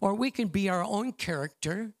 or we can be our own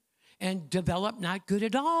character and develop not good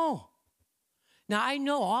at all. Now, I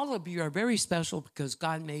know all of you are very special because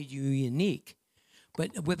God made you unique,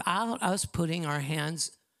 but without us putting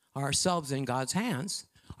ourselves in God's hands,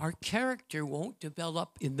 our character won't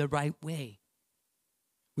develop in the right way.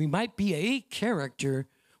 We might be a character,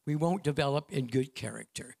 we won't develop in good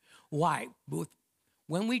character. Why?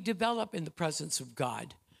 When we develop in the presence of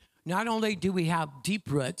God, not only do we have deep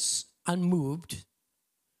roots, unmoved,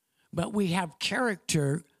 but we have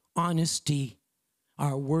character, honesty.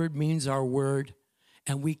 Our word means our word,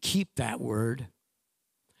 and we keep that word.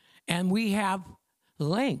 And we have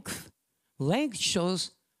length. Length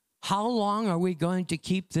shows how long are we going to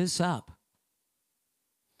keep this up?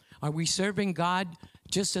 Are we serving God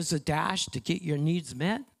just as a dash to get your needs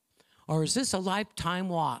met? Or is this a lifetime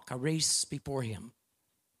walk, a race before Him?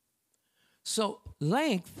 So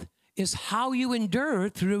length is how you endure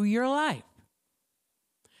through your life.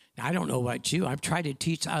 Now, I don't know about you. I've tried to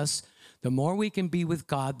teach us the more we can be with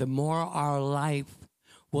God, the more our life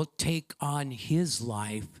will take on His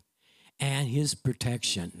life and His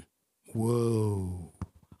protection. Whoa,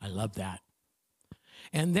 I love that.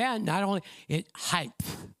 And then not only height.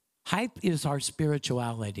 Height is our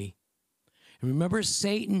spirituality. Remember,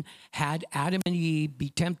 Satan had Adam and Eve be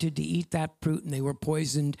tempted to eat that fruit, and they were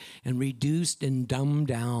poisoned and reduced and dumbed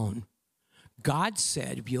down. God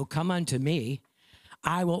said, if you'll come unto me,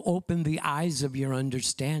 I will open the eyes of your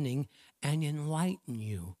understanding and enlighten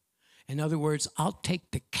you. In other words, I'll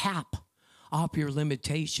take the cap off your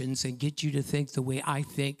limitations and get you to think the way I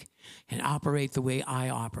think and operate the way I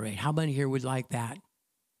operate. How many here would like that?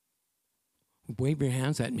 Wave your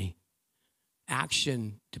hands at me.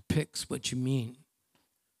 Action depicts what you mean.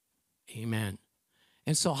 Amen.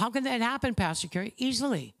 And so how can that happen, Pastor Kerry?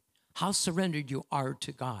 Easily. How surrendered you are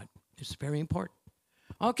to God. It's very important.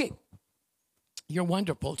 Okay. You're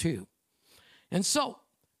wonderful too. And so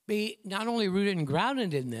be not only rooted and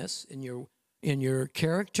grounded in this, in your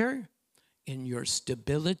character, in your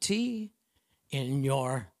stability, in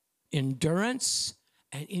your endurance,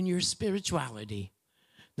 and in your spirituality.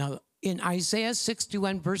 Now, in Isaiah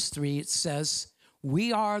 61, verse 3, it says,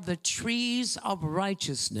 we are the trees of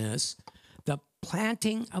righteousness, the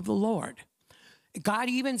planting of the Lord. God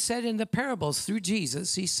even said in the parables through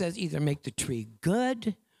Jesus, He says either make the tree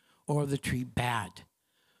good or the tree bad.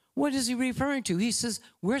 What is He referring to? He says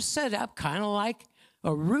we're set up kind of like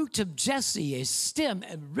a root of Jesse, a stem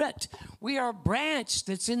and root. We are a branch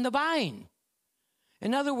that's in the vine.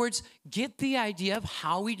 In other words, get the idea of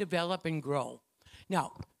how we develop and grow.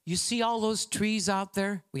 Now, you see all those trees out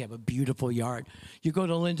there? We have a beautiful yard. You go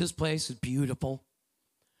to Linda's place, it's beautiful.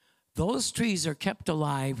 Those trees are kept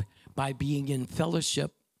alive by being in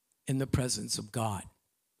fellowship in the presence of God.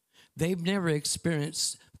 They've never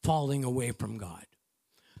experienced falling away from God.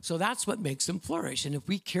 So that's what makes them flourish. And if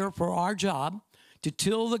we care for our job to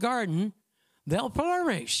till the garden, they'll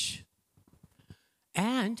flourish.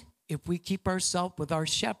 And if we keep ourselves with our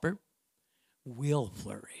shepherd, we'll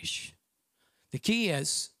flourish. The key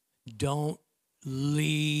is don't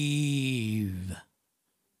leave.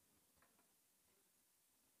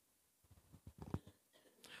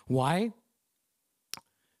 Why?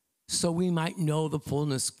 So we might know the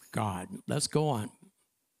fullness of God. Let's go on.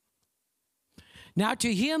 Now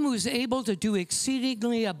to Him who's able to do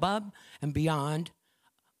exceedingly above and beyond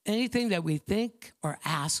anything that we think or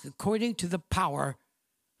ask according to the power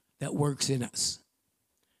that works in us.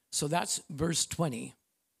 So that's verse 20.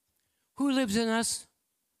 Who lives in us?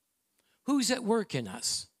 Who's at work in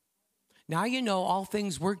us? Now you know all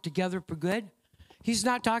things work together for good. He's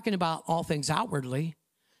not talking about all things outwardly.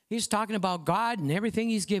 He's talking about God and everything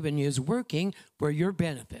He's given you is working for your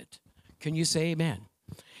benefit. Can you say amen?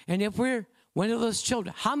 And if we're one of those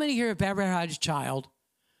children, how many here have ever had a child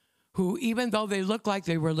who, even though they look like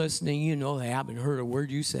they were listening, you know they haven't heard a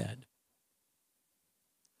word you said?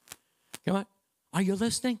 Come on. Are you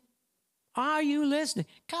listening? Are you listening?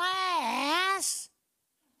 Class.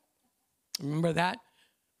 Remember that?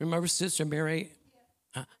 Remember Sister Mary?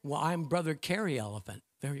 Well, I'm Brother Kerry Oliphant.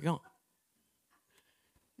 There you go.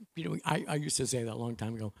 You know, I used to say that a long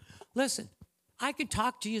time ago. Listen, I can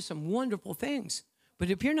talk to you some wonderful things, but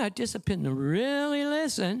if you're not disciplined to really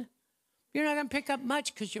listen, you're not going to pick up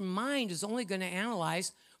much because your mind is only going to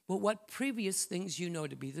analyze what previous things you know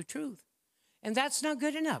to be the truth. And that's not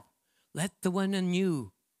good enough. Let the one in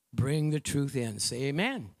you bring the truth in. Say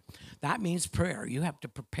amen. That means prayer. You have to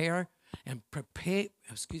prepare and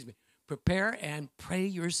pray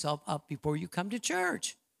yourself up before you come to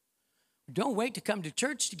church. Don't wait to come to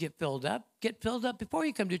church to get filled up. Get filled up before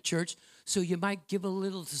you come to church so you might give a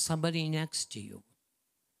little to somebody next to you.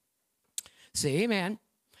 Say amen.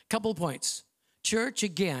 Couple points. Church,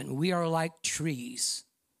 again, we are like trees.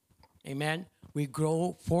 Amen. We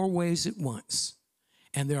grow 4 ways at once.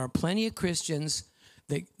 And there are plenty of Christians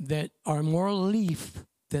that are more leaf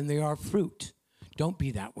than they are fruit. Don't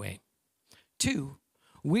be that way. 2,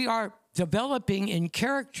 we are developing in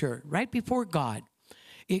character right before God.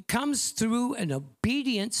 It comes through an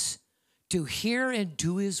obedience to hear and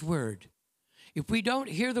do his word. If we don't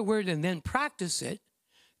hear the word and then practice it,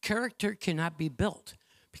 character cannot be built.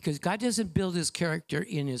 Because God doesn't build his character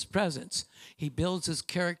in his presence. He builds his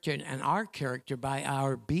character and our character by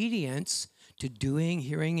our obedience to doing,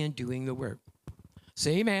 hearing, and doing the word.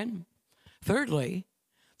 Say amen. Thirdly,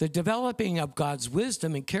 the developing of God's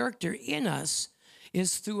wisdom and character in us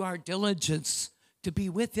is through our diligence to be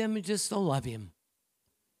with him and just to love him.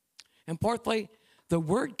 And fourthly, the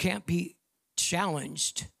word can't be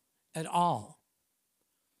challenged at all.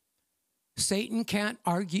 Satan can't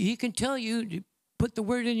argue. He can tell you to put the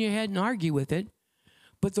word in your head and argue with it,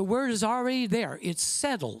 but the word is already there. It's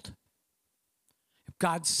settled. If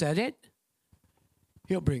God said it,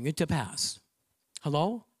 he'll bring it to pass.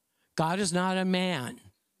 Hello? God is not a man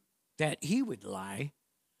that he would lie,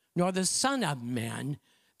 nor the son of man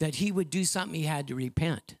that he would do something he had to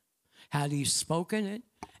repent. Had he spoken it,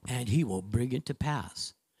 and he will bring it to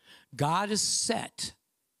pass. God has set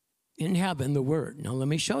in heaven the word. Now let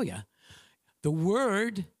me show you. The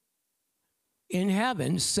word in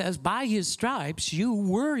heaven says, by his stripes you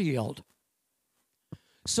were healed.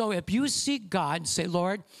 So if you seek God and say,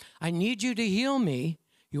 Lord, I need you to heal me,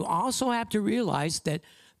 you also have to realize that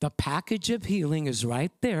the package of healing is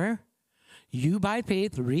right there. You, by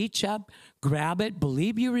faith, reach up, grab it,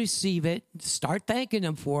 believe you receive it, start thanking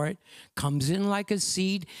him for it, comes in like a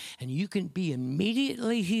seed, and you can be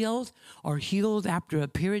immediately healed or healed after a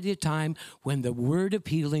period of time when the word of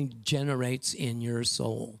healing generates in your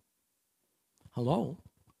soul. Hello?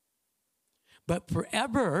 But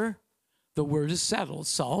forever, the word is settled.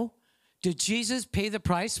 So, did Jesus pay the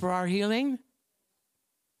price for our healing?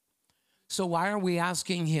 So why are we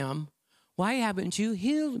asking him, why haven't you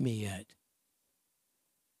healed me yet?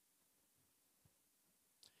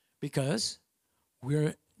 Because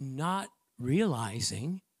we're not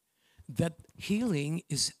realizing that healing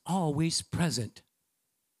is always present.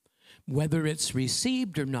 Whether it's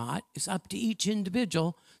received or not is up to each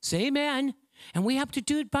individual. Say amen. And we have to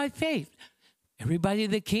do it by faith. Everybody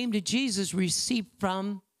that came to Jesus received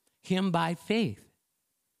from him by faith.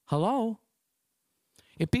 Hello?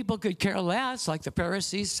 If people could care less, like the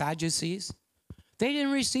Pharisees, Sadducees, they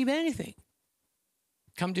didn't receive anything.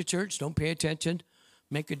 Come to church, don't pay attention,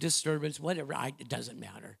 make a disturbance, whatever, it doesn't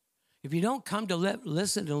matter. If you don't come to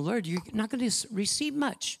listen to the Lord, you're not going to receive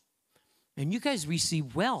much. And you guys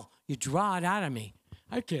receive well. You draw it out of me.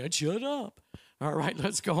 I can't shut up. All right,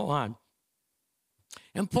 let's go on.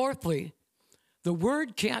 And fourthly, the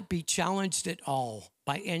word can't be challenged at all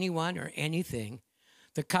by anyone or anything.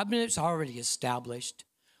 The covenant's already established.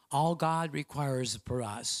 All God requires for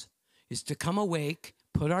us is to come awake,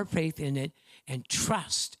 put our faith in it, and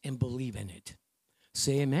trust and believe in it.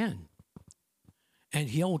 Say amen. And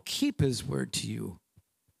he'll keep his word to you.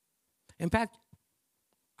 In fact,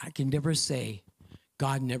 I can never say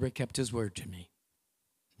God never kept his word to me.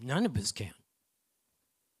 None of us can.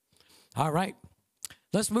 All right.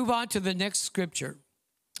 Let's move on to the next scripture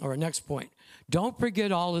or next point. Don't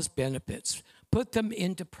forget all his benefits. Put them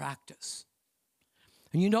into practice.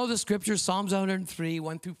 And you know the scripture, Psalms 103,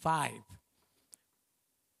 1 through 5.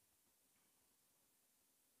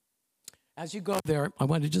 As you go there, I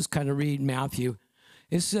want to just kind of read Matthew.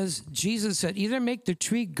 It says, Jesus said, either make the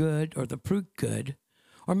tree good or the fruit good,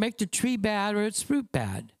 or make the tree bad or its fruit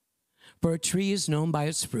bad. For a tree is known by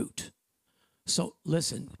its fruit. So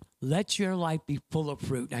listen, let your life be full of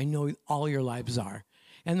fruit. I know all your lives are.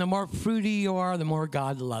 And the more fruity you are, the more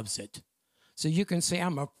God loves it. So you can say,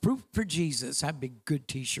 I'm a fruit for Jesus. That'd be a good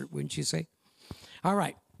t-shirt, wouldn't you say? All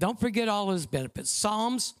right. Don't forget all his benefits.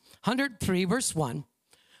 Psalms 103, verse 1.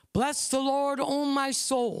 Bless the Lord, O my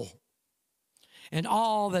soul, and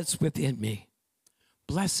all that's within me.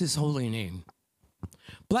 Bless his holy name.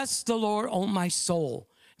 Bless the Lord, O my soul.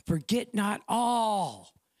 forget not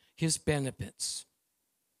all his benefits,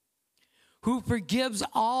 who forgives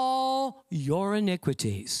all your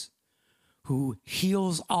iniquities, who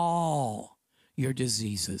heals all your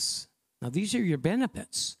diseases. Now, these are your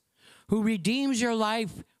benefits. Who redeems your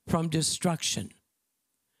life from destruction,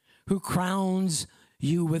 who crowns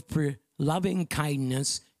you with loving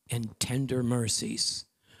kindness and tender mercies,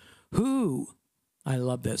 who, I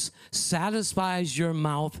love this, satisfies your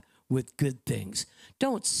mouth with good things.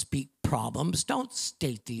 Don't speak problems. Don't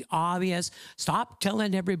state the obvious. Stop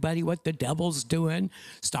telling everybody what the devil's doing.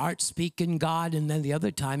 Start speaking God. And then the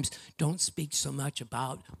other times, don't speak so much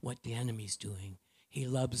about what the enemy's doing. He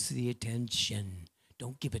loves the attention.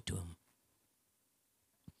 Don't give it to him.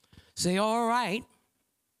 Say, all right.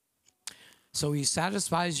 So he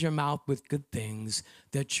satisfies your mouth with good things,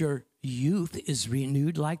 that your youth is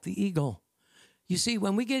renewed like the eagle. You see,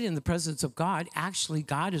 when we get in the presence of God, actually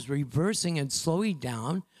God is reversing and slowing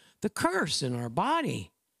down the curse in our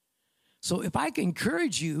body. So if I can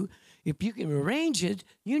encourage you, if you can arrange it,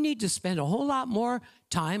 you need to spend a whole lot more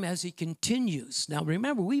time as he continues. Now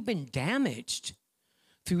remember, we've been damaged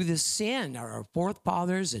through this sin, our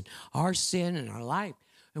forefathers and our sin in our life,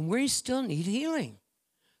 and we still need healing.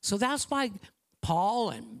 So that's why Paul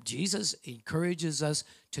and Jesus encourages us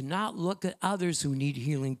to not look at others who need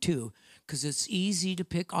healing too, because it's easy to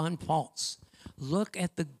pick on faults. Look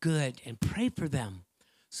at the good and pray for them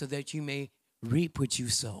so that you may reap what you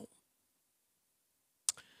sow.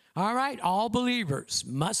 All right, all believers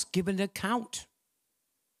must give an account.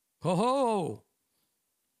 Ho ho!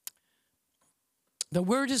 The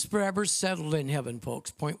word is forever settled in heaven,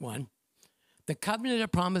 folks. Point one. The covenant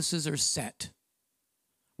of promises are set.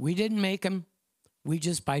 We didn't make them. We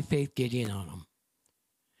just by faith get in on them.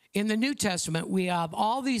 In the New Testament, we have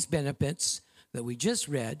all these benefits that we just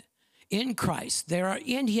read in Christ. They are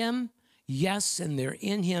in him, yes, and they're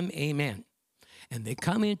in him, amen. And they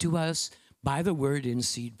come into us by the word in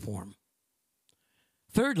seed form.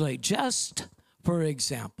 Thirdly, just for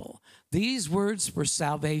example, these words for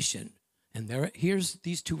salvation, and here's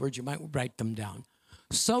these two words, you might write them down.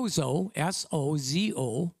 Sozo,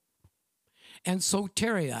 S-O-Z-O, and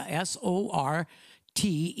soteria, S-O-R-T-E-R-I-A.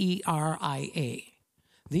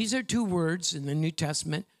 These are two words in the New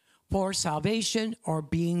Testament for salvation or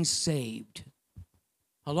being saved.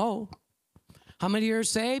 Hello? How many are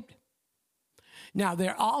saved? Now,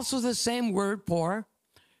 they're also the same word for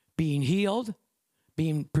being healed,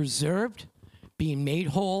 being preserved, being made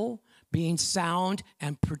whole, being sound,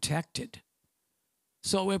 and protected.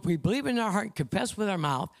 So if we believe in our heart and confess with our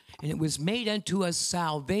mouth, and it was made unto us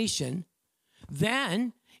salvation,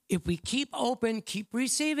 then if we keep open, keep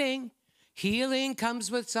receiving, healing comes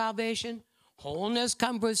with salvation, wholeness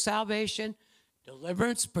comes with salvation,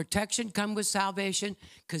 deliverance, protection come with salvation,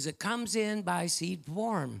 because it comes in by seed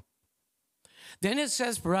form. Then it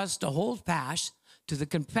says for us to hold fast to the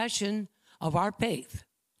confession of our faith.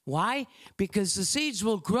 Why? Because the seeds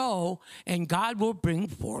will grow and God will bring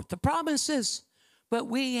forth the promises. But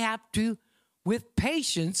we have to, with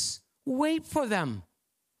patience, wait for them.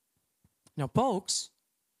 Now, folks,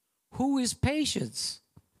 who is patience?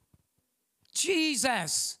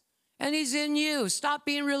 Jesus. And he's in you. Stop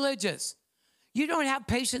being religious. You don't have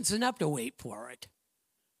patience enough to wait for it.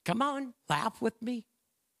 Come on, laugh with me.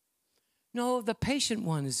 No, the patient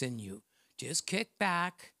one is in you. Just kick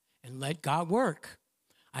back and let God work.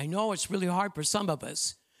 I know it's really hard for some of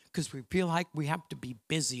us because we feel like we have to be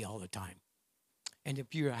busy all the time. And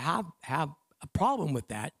if you have a problem with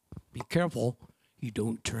that, be careful you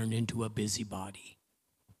don't turn into a busybody.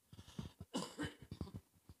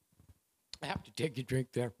 I have to take a drink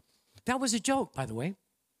there. That was a joke, by the way.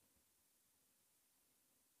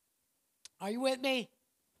 Are you with me?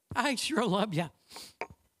 I sure love you.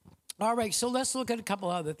 All right, so let's look at a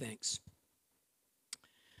couple other things.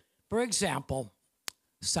 For example,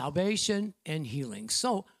 salvation and healing.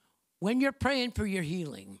 So when you're praying for your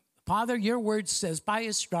healing, Father, your word says, by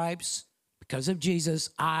his stripes, because of Jesus,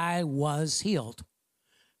 I was healed.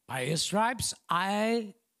 By his stripes,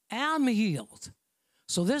 I am healed.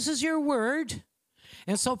 So this is your word.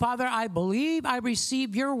 And so, Father, I believe I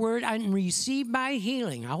receive your word and receive my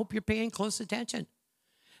healing. I hope you're paying close attention.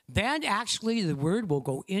 Then actually the word will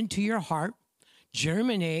go into your heart,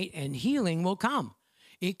 germinate, and healing will come.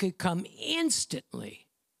 It could come instantly,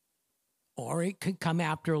 or it could come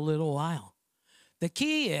after a little while. The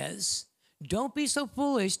key is, don't be so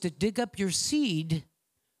foolish to dig up your seed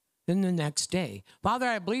then the next day. Father,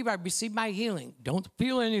 I believe I received my healing. Don't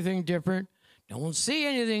feel anything different. Don't see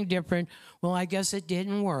anything different. Well, I guess it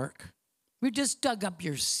didn't work. We just dug up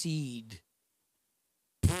your seed.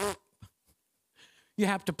 You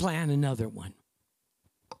have to plant another one.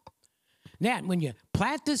 Then when you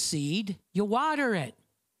plant the seed, you water it.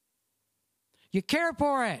 You care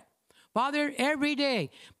for it. Father, every day,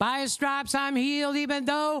 by his stripes I'm healed, even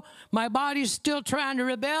though my body's still trying to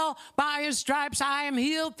rebel. By his stripes I am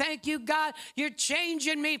healed. Thank you, God. You're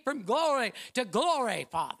changing me from glory to glory,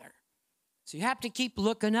 Father. So you have to keep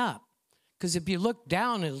looking up, because if you look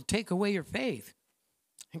down, it'll take away your faith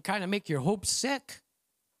and kind of make your hope sick.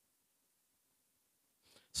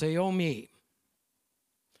 Say, oh me.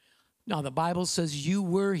 Now, the Bible says you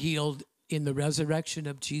were healed in the resurrection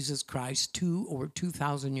of Jesus Christ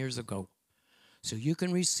 2,000 years ago. So you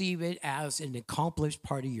can receive it as an accomplished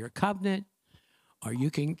part of your covenant, or you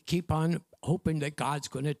can keep on hoping that God's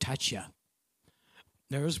going to touch you.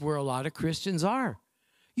 There's where a lot of Christians are.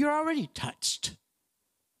 You're already touched.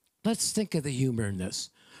 Let's think of the humor in this.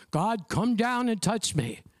 God, come down and touch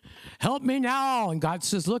me. Help me now. And God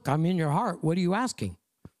says, look, I'm in your heart. What are you asking?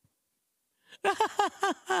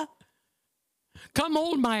 Come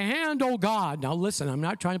hold my hand, oh God. Now listen, I'm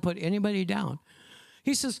not trying to put anybody down.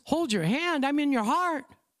 He says, hold your hand. I'm in your heart.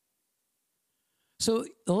 So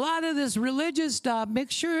a lot of this religious stuff,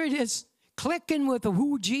 make sure it is clicking with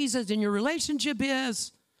who Jesus in your relationship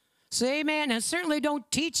is. Say amen. And certainly don't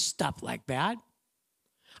teach stuff like that.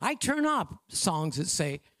 I turn off songs that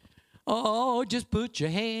say, oh, just put your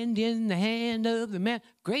hand in the hand of the man.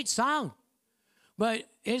 Great song. But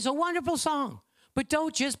it's a wonderful song. But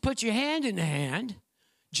don't just put your hand in the hand.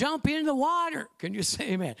 Jump in the water. Can you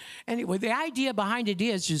say amen? Anyway, the idea behind it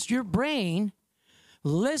is just your brain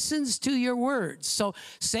listens to your words. So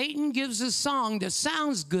Satan gives a song that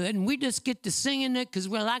sounds good, and we just get to singing it because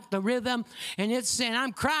we like the rhythm. And it's saying,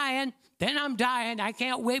 I'm crying, then I'm dying. I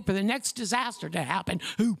can't wait for the next disaster to happen.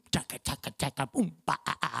 Ooh, taka, taka, taka, boom, ba,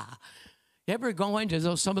 ah, ah. You ever go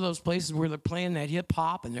into some of those places where they're playing that hip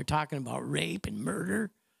hop and they're talking about rape and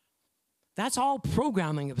murder? That's all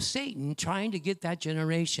programming of Satan trying to get that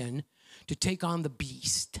generation to take on the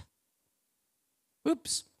beast.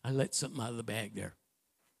 Oops, I let something out of the bag there.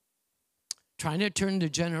 Trying to turn the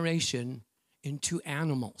generation into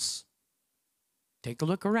animals. Take a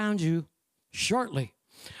look around you shortly.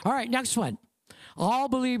 All right, next one. All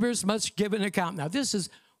believers must give an account. Now, this is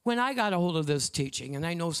when I got a hold of this teaching, and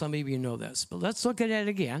I know some of you know this, but let's look at it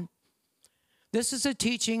again. This is a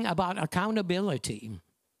teaching about accountability.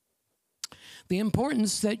 The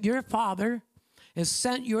importance that your Father has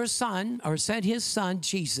sent your Son, or sent his Son,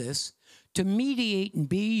 Jesus, to mediate and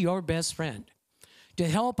be your best friend, to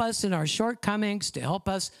help us in our shortcomings, to help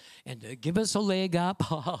us and to give us a leg up,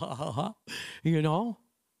 you know,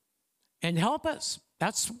 and help us.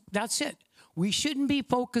 That's it. We shouldn't be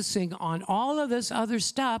focusing on all of this other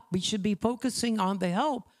stuff. We should be focusing on the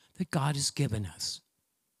help that God has given us.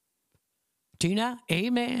 Tina,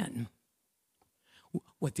 amen.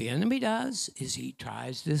 What the enemy does is he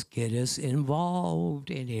tries to get us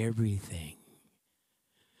involved in everything.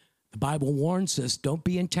 The Bible warns us, don't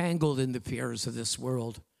be entangled in the fears of this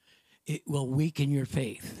world. It will weaken your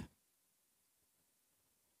faith.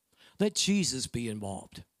 Let Jesus be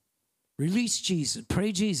involved. Release Jesus.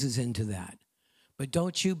 Pray Jesus into that. But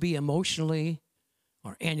don't you be emotionally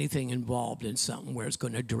or anything involved in something where it's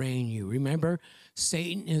going to drain you. Remember,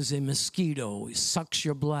 Satan is a mosquito. He sucks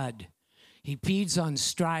your blood. He feeds on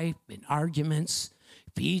strife and arguments,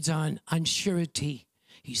 feeds on unsurety.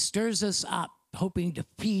 He stirs us up, hoping to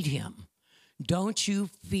feed him. Don't you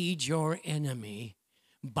feed your enemy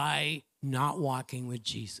by not walking with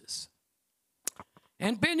Jesus.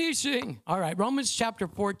 And finishing. All right, Romans chapter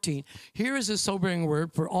 14. Here is a sobering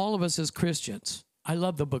word for all of us as Christians. I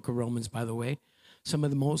love the book of Romans, by the way. Some of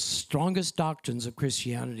the most strongest doctrines of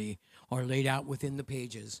Christianity are laid out within the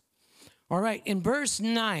pages. All right, in verse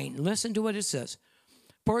 9, listen to what it says.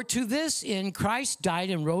 For to this end Christ died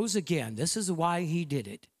and rose again. This is why he did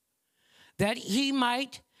it. That he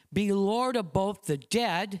might be Lord of both the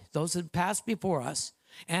dead, those that passed before us,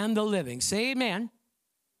 and the living. Say amen.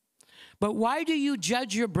 But why do you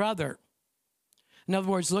judge your brother? In other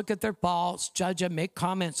words, look at their faults, judge them, make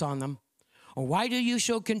comments on them. Or why do you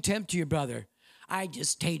show contempt to your brother? I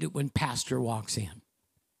just hate it when pastor walks in.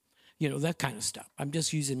 You know, that kind of stuff. I'm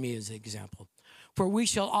just using me as an example. For we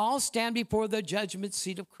shall all stand before the judgment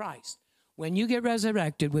seat of Christ. When you get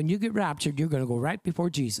resurrected, when you get raptured, you're going to go right before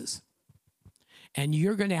Jesus. And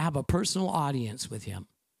you're going to have a personal audience with him.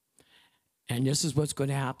 And this is what's going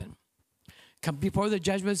to happen. Come before the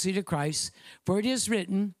judgment seat of Christ. For it is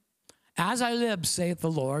written, as I live, saith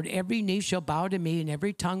the Lord, every knee shall bow to me, and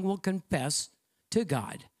every tongue will confess to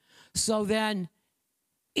God. So then,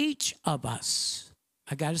 each of us,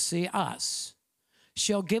 I got to say us,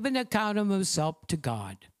 shall give an account of himself to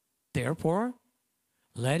God. Therefore,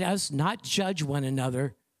 let us not judge one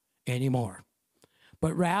another anymore,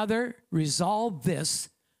 but rather resolve this,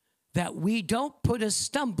 that we don't put a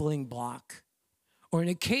stumbling block or an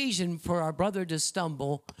occasion for our brother to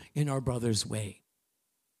stumble in our brother's way.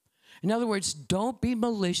 In other words, don't be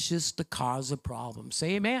malicious to cause a problem.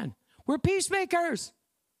 Say amen. We're peacemakers.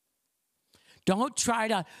 Don't try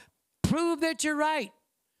to prove that you're right.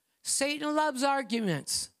 Satan loves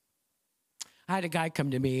arguments. I had a guy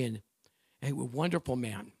come to me, and a wonderful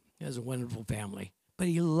man. He has a wonderful family, but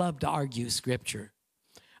he loved to argue Scripture.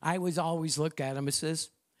 I was always look at him and says,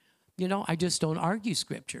 you know, I just don't argue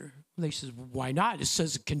Scripture. And they says, why not? It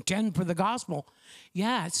says contend for the gospel.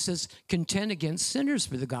 Yeah, it says contend against sinners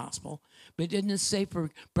for the gospel. But didn't it say for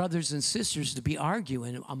brothers and sisters to be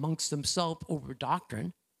arguing amongst themselves over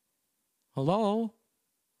doctrine? Hello?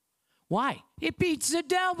 Why? It beats the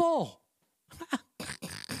devil.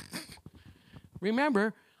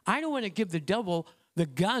 Remember, I don't want to give the devil the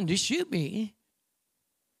gun to shoot me.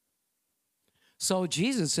 So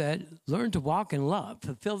Jesus said, learn to walk in love,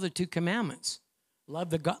 fulfill the 2 commandments. Love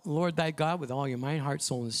the God, Lord thy God with all your mind, heart,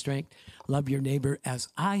 soul, and strength. Love your neighbor as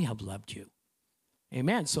I have loved you.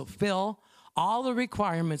 Amen. So fill all the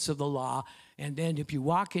requirements of the law, and then if you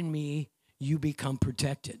walk in me, you become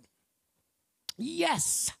protected.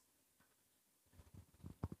 Yes.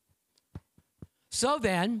 So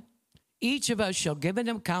then, each of us shall give an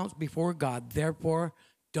account before God. Therefore,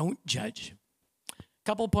 don't judge.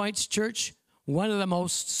 Couple points, church. One of the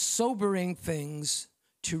most sobering things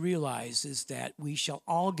to realize is that we shall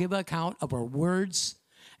all give account of our words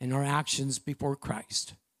and our actions before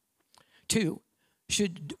Christ. 2,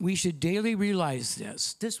 we should daily realize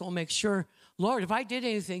this. This will make sure, Lord, if I did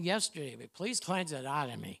anything yesterday, please cleanse it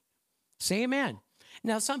out of me. Say amen.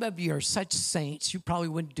 Now, some of you are such saints, you probably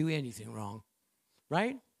wouldn't do anything wrong,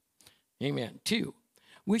 right? Amen. 2,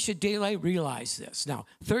 we should daily realize this. Now,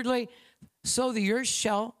 thirdly, so the earth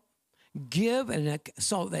shall give,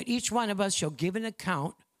 so that each one of us shall give an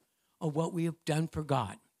account of what we have done for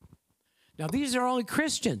God. Now, these are only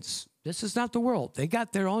Christians. This is not the world. They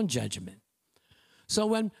got their own judgment. So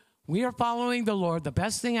when we are following the Lord, the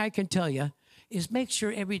best thing I can tell you is make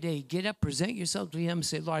sure every day, get up, present yourself to him, and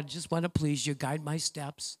say, Lord, I just want to please you, guide my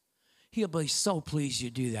steps. He'll be so pleased you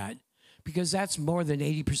do that, because that's more than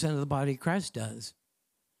 80% of the body of Christ does.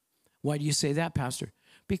 Why do you say that, Pastor?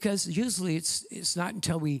 Because usually it's not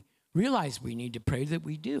until we realize we need to pray that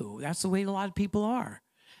we do. That's the way a lot of people are.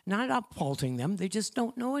 Not up faulting them. They just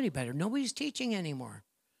don't know any better. Nobody's teaching anymore.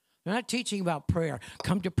 They're not teaching about prayer.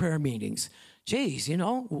 Come to prayer meetings. Geez, you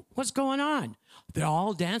know, what's going on? They're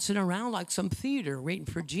all dancing around like some theater waiting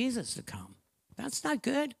for Jesus to come. That's not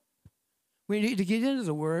good. We need to get into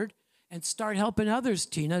the Word and start helping others,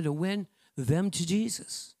 Tina, to win them to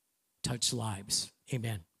Jesus. Touch lives.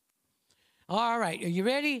 Amen. All right, are you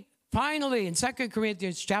ready? Finally, in 2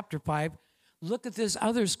 Corinthians chapter 5, look at this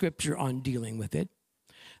other scripture on dealing with it.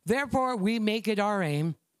 Therefore, we make it our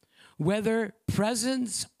aim, whether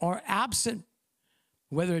present or absent,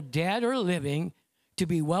 whether dead or living, to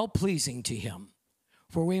be well-pleasing to him.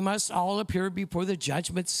 For we must all appear before the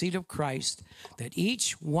judgment seat of Christ, that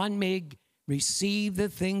each one may receive the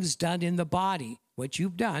things done in the body, what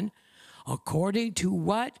you've done, according to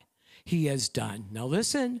what he has done. Now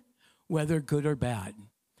listen, whether good or bad.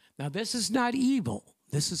 Now, this is not evil.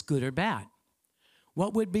 This is good or bad.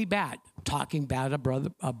 What would be bad? Talking bad a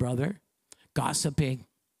brother, gossiping,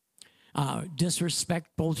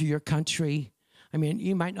 disrespectful to your country. I mean,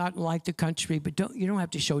 you might not like the country, but you don't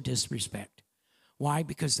have to show disrespect. Why?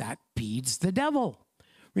 Because that feeds the devil.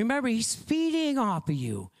 Remember, he's feeding off of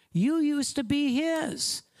you. You used to be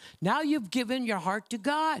his. Now you've given your heart to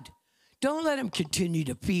God. Don't let him continue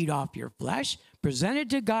to feed off your flesh. Present it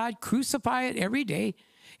to God, crucify it every day,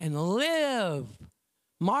 and live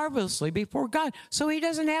marvelously before God so he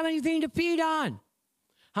doesn't have anything to feed on.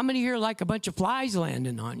 How many here like a bunch of flies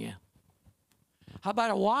landing on you? How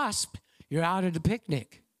about a wasp? You're out at a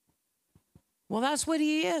picnic. Well, that's what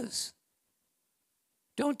he is.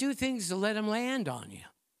 Don't do things to let him land on you.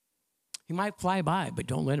 He might fly by, but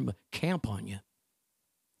don't let him camp on you.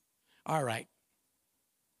 All right.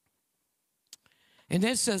 And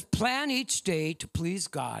then it says, plan each day to please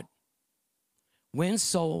God, win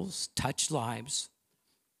souls, touch lives,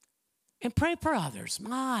 and pray for others.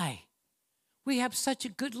 My, we have such a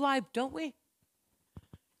good life, don't we?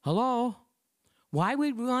 Hello? Why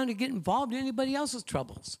would we want to get involved in anybody else's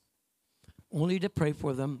troubles? Only to pray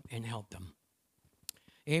for them and help them.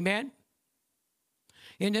 Amen?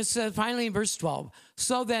 And it says finally in verse 12,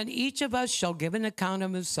 so then each of us shall give an account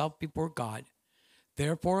of himself before God.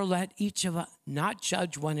 Therefore, let each of us not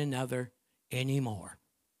judge one another anymore.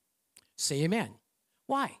 Say amen.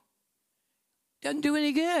 Why? doesn't do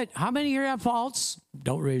any good. How many here have faults?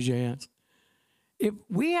 Don't raise your hands. If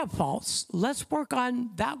we have faults, let's work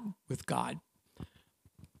on that with God.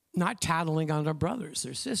 Not tattling on our brothers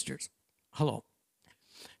or sisters. Hello.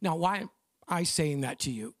 Now, why am I saying that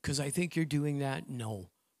to you? Because I think you're doing that? No.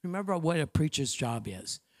 Remember what a preacher's job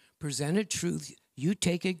is. Present a truth. You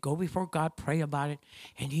take it, go before God, pray about it,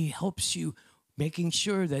 and he helps you, making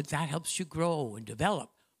sure that that helps you grow and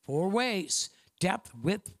develop. 4 ways: depth,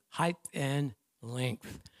 width, height, and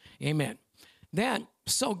length. Amen. Then,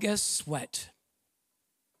 so guess what?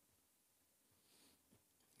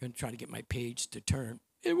 I'm going to try to get my page to turn.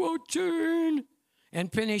 It won't turn.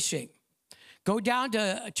 And finishing. Go down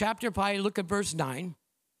to chapter 5, look at verse 9.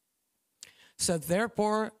 So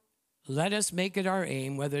therefore, let us make it our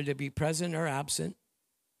aim, whether to be present or absent,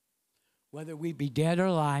 whether we be dead or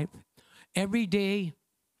alive, every day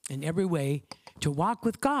in every way, to walk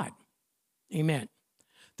with God. Amen.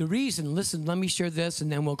 The reason, listen, let me share this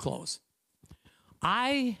and then we'll close.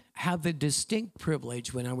 I have the distinct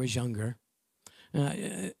privilege when I was younger,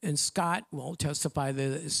 and Scott will testify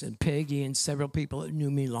this, and Peggy and several people that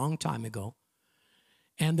knew me a long time ago,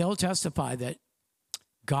 and they'll testify that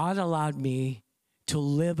God allowed me to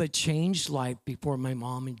live a changed life before my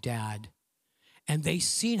mom and dad, and they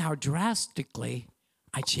seen how drastically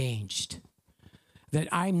I changed. That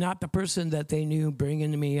I'm not the person that they knew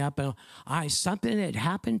bringing me up. And something had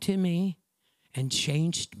happened to me and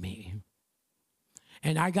changed me.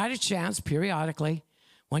 And I got a chance periodically.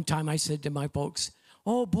 One time I said to my folks,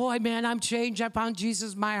 "Oh boy, man, I'm changed. I found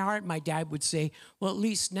Jesus in my heart." My dad would say, "Well, at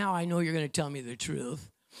least now I know you're going to tell me the truth."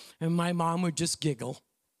 And my mom would just giggle.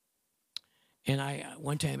 And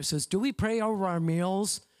one time it says, "Do we pray over our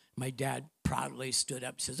meals?" My dad proudly stood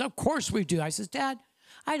up and says, "Of course we do." I says, "Dad,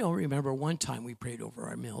 I don't remember one time we prayed over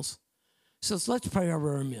our meals." So let's pray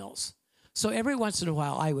over our meals. So every once in a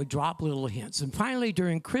while, I would drop little hints. And finally,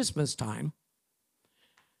 during Christmas time,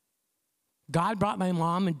 God brought my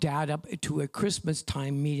mom and dad up to a Christmas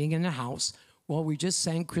time meeting in the house. Well, we just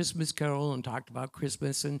sang Christmas Carol and talked about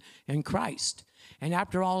Christmas and Christ. And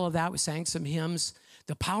after all of that, we sang some hymns.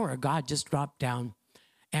 The power of God just dropped down.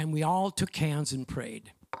 And we all took hands and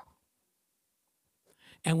prayed.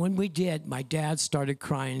 And when we did, my dad started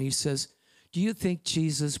crying. He says, "Do you think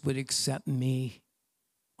Jesus would accept me,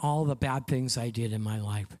 all the bad things I did in my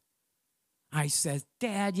life?" I said,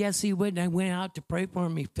 "Dad, yes, he would." And I went out to pray for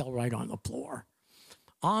him. He fell right on the floor.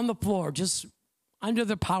 On the floor, just under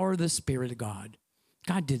the power of the Spirit of God.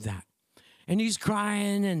 God did that. And he's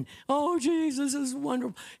crying and, "Oh, Jesus is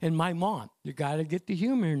wonderful." And my mom, you got to get the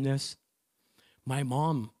humor in this. My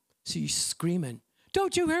mom, she's screaming,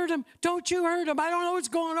 "Don't you hurt him. Don't you hurt him. I don't know what's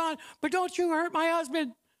going on, but don't you hurt my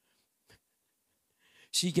husband."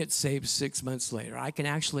 She gets saved 6 months later. I can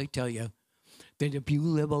actually tell you that if you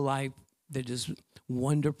live a life that is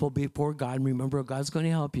wonderful before God, remember God's going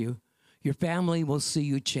to help you, your family will see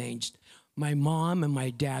you changed. My mom and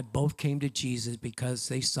my dad both came to Jesus because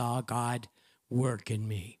they saw God work in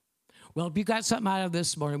me. Well, if you got something out of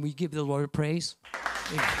this morning, we give the Lord praise.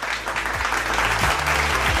 Amen.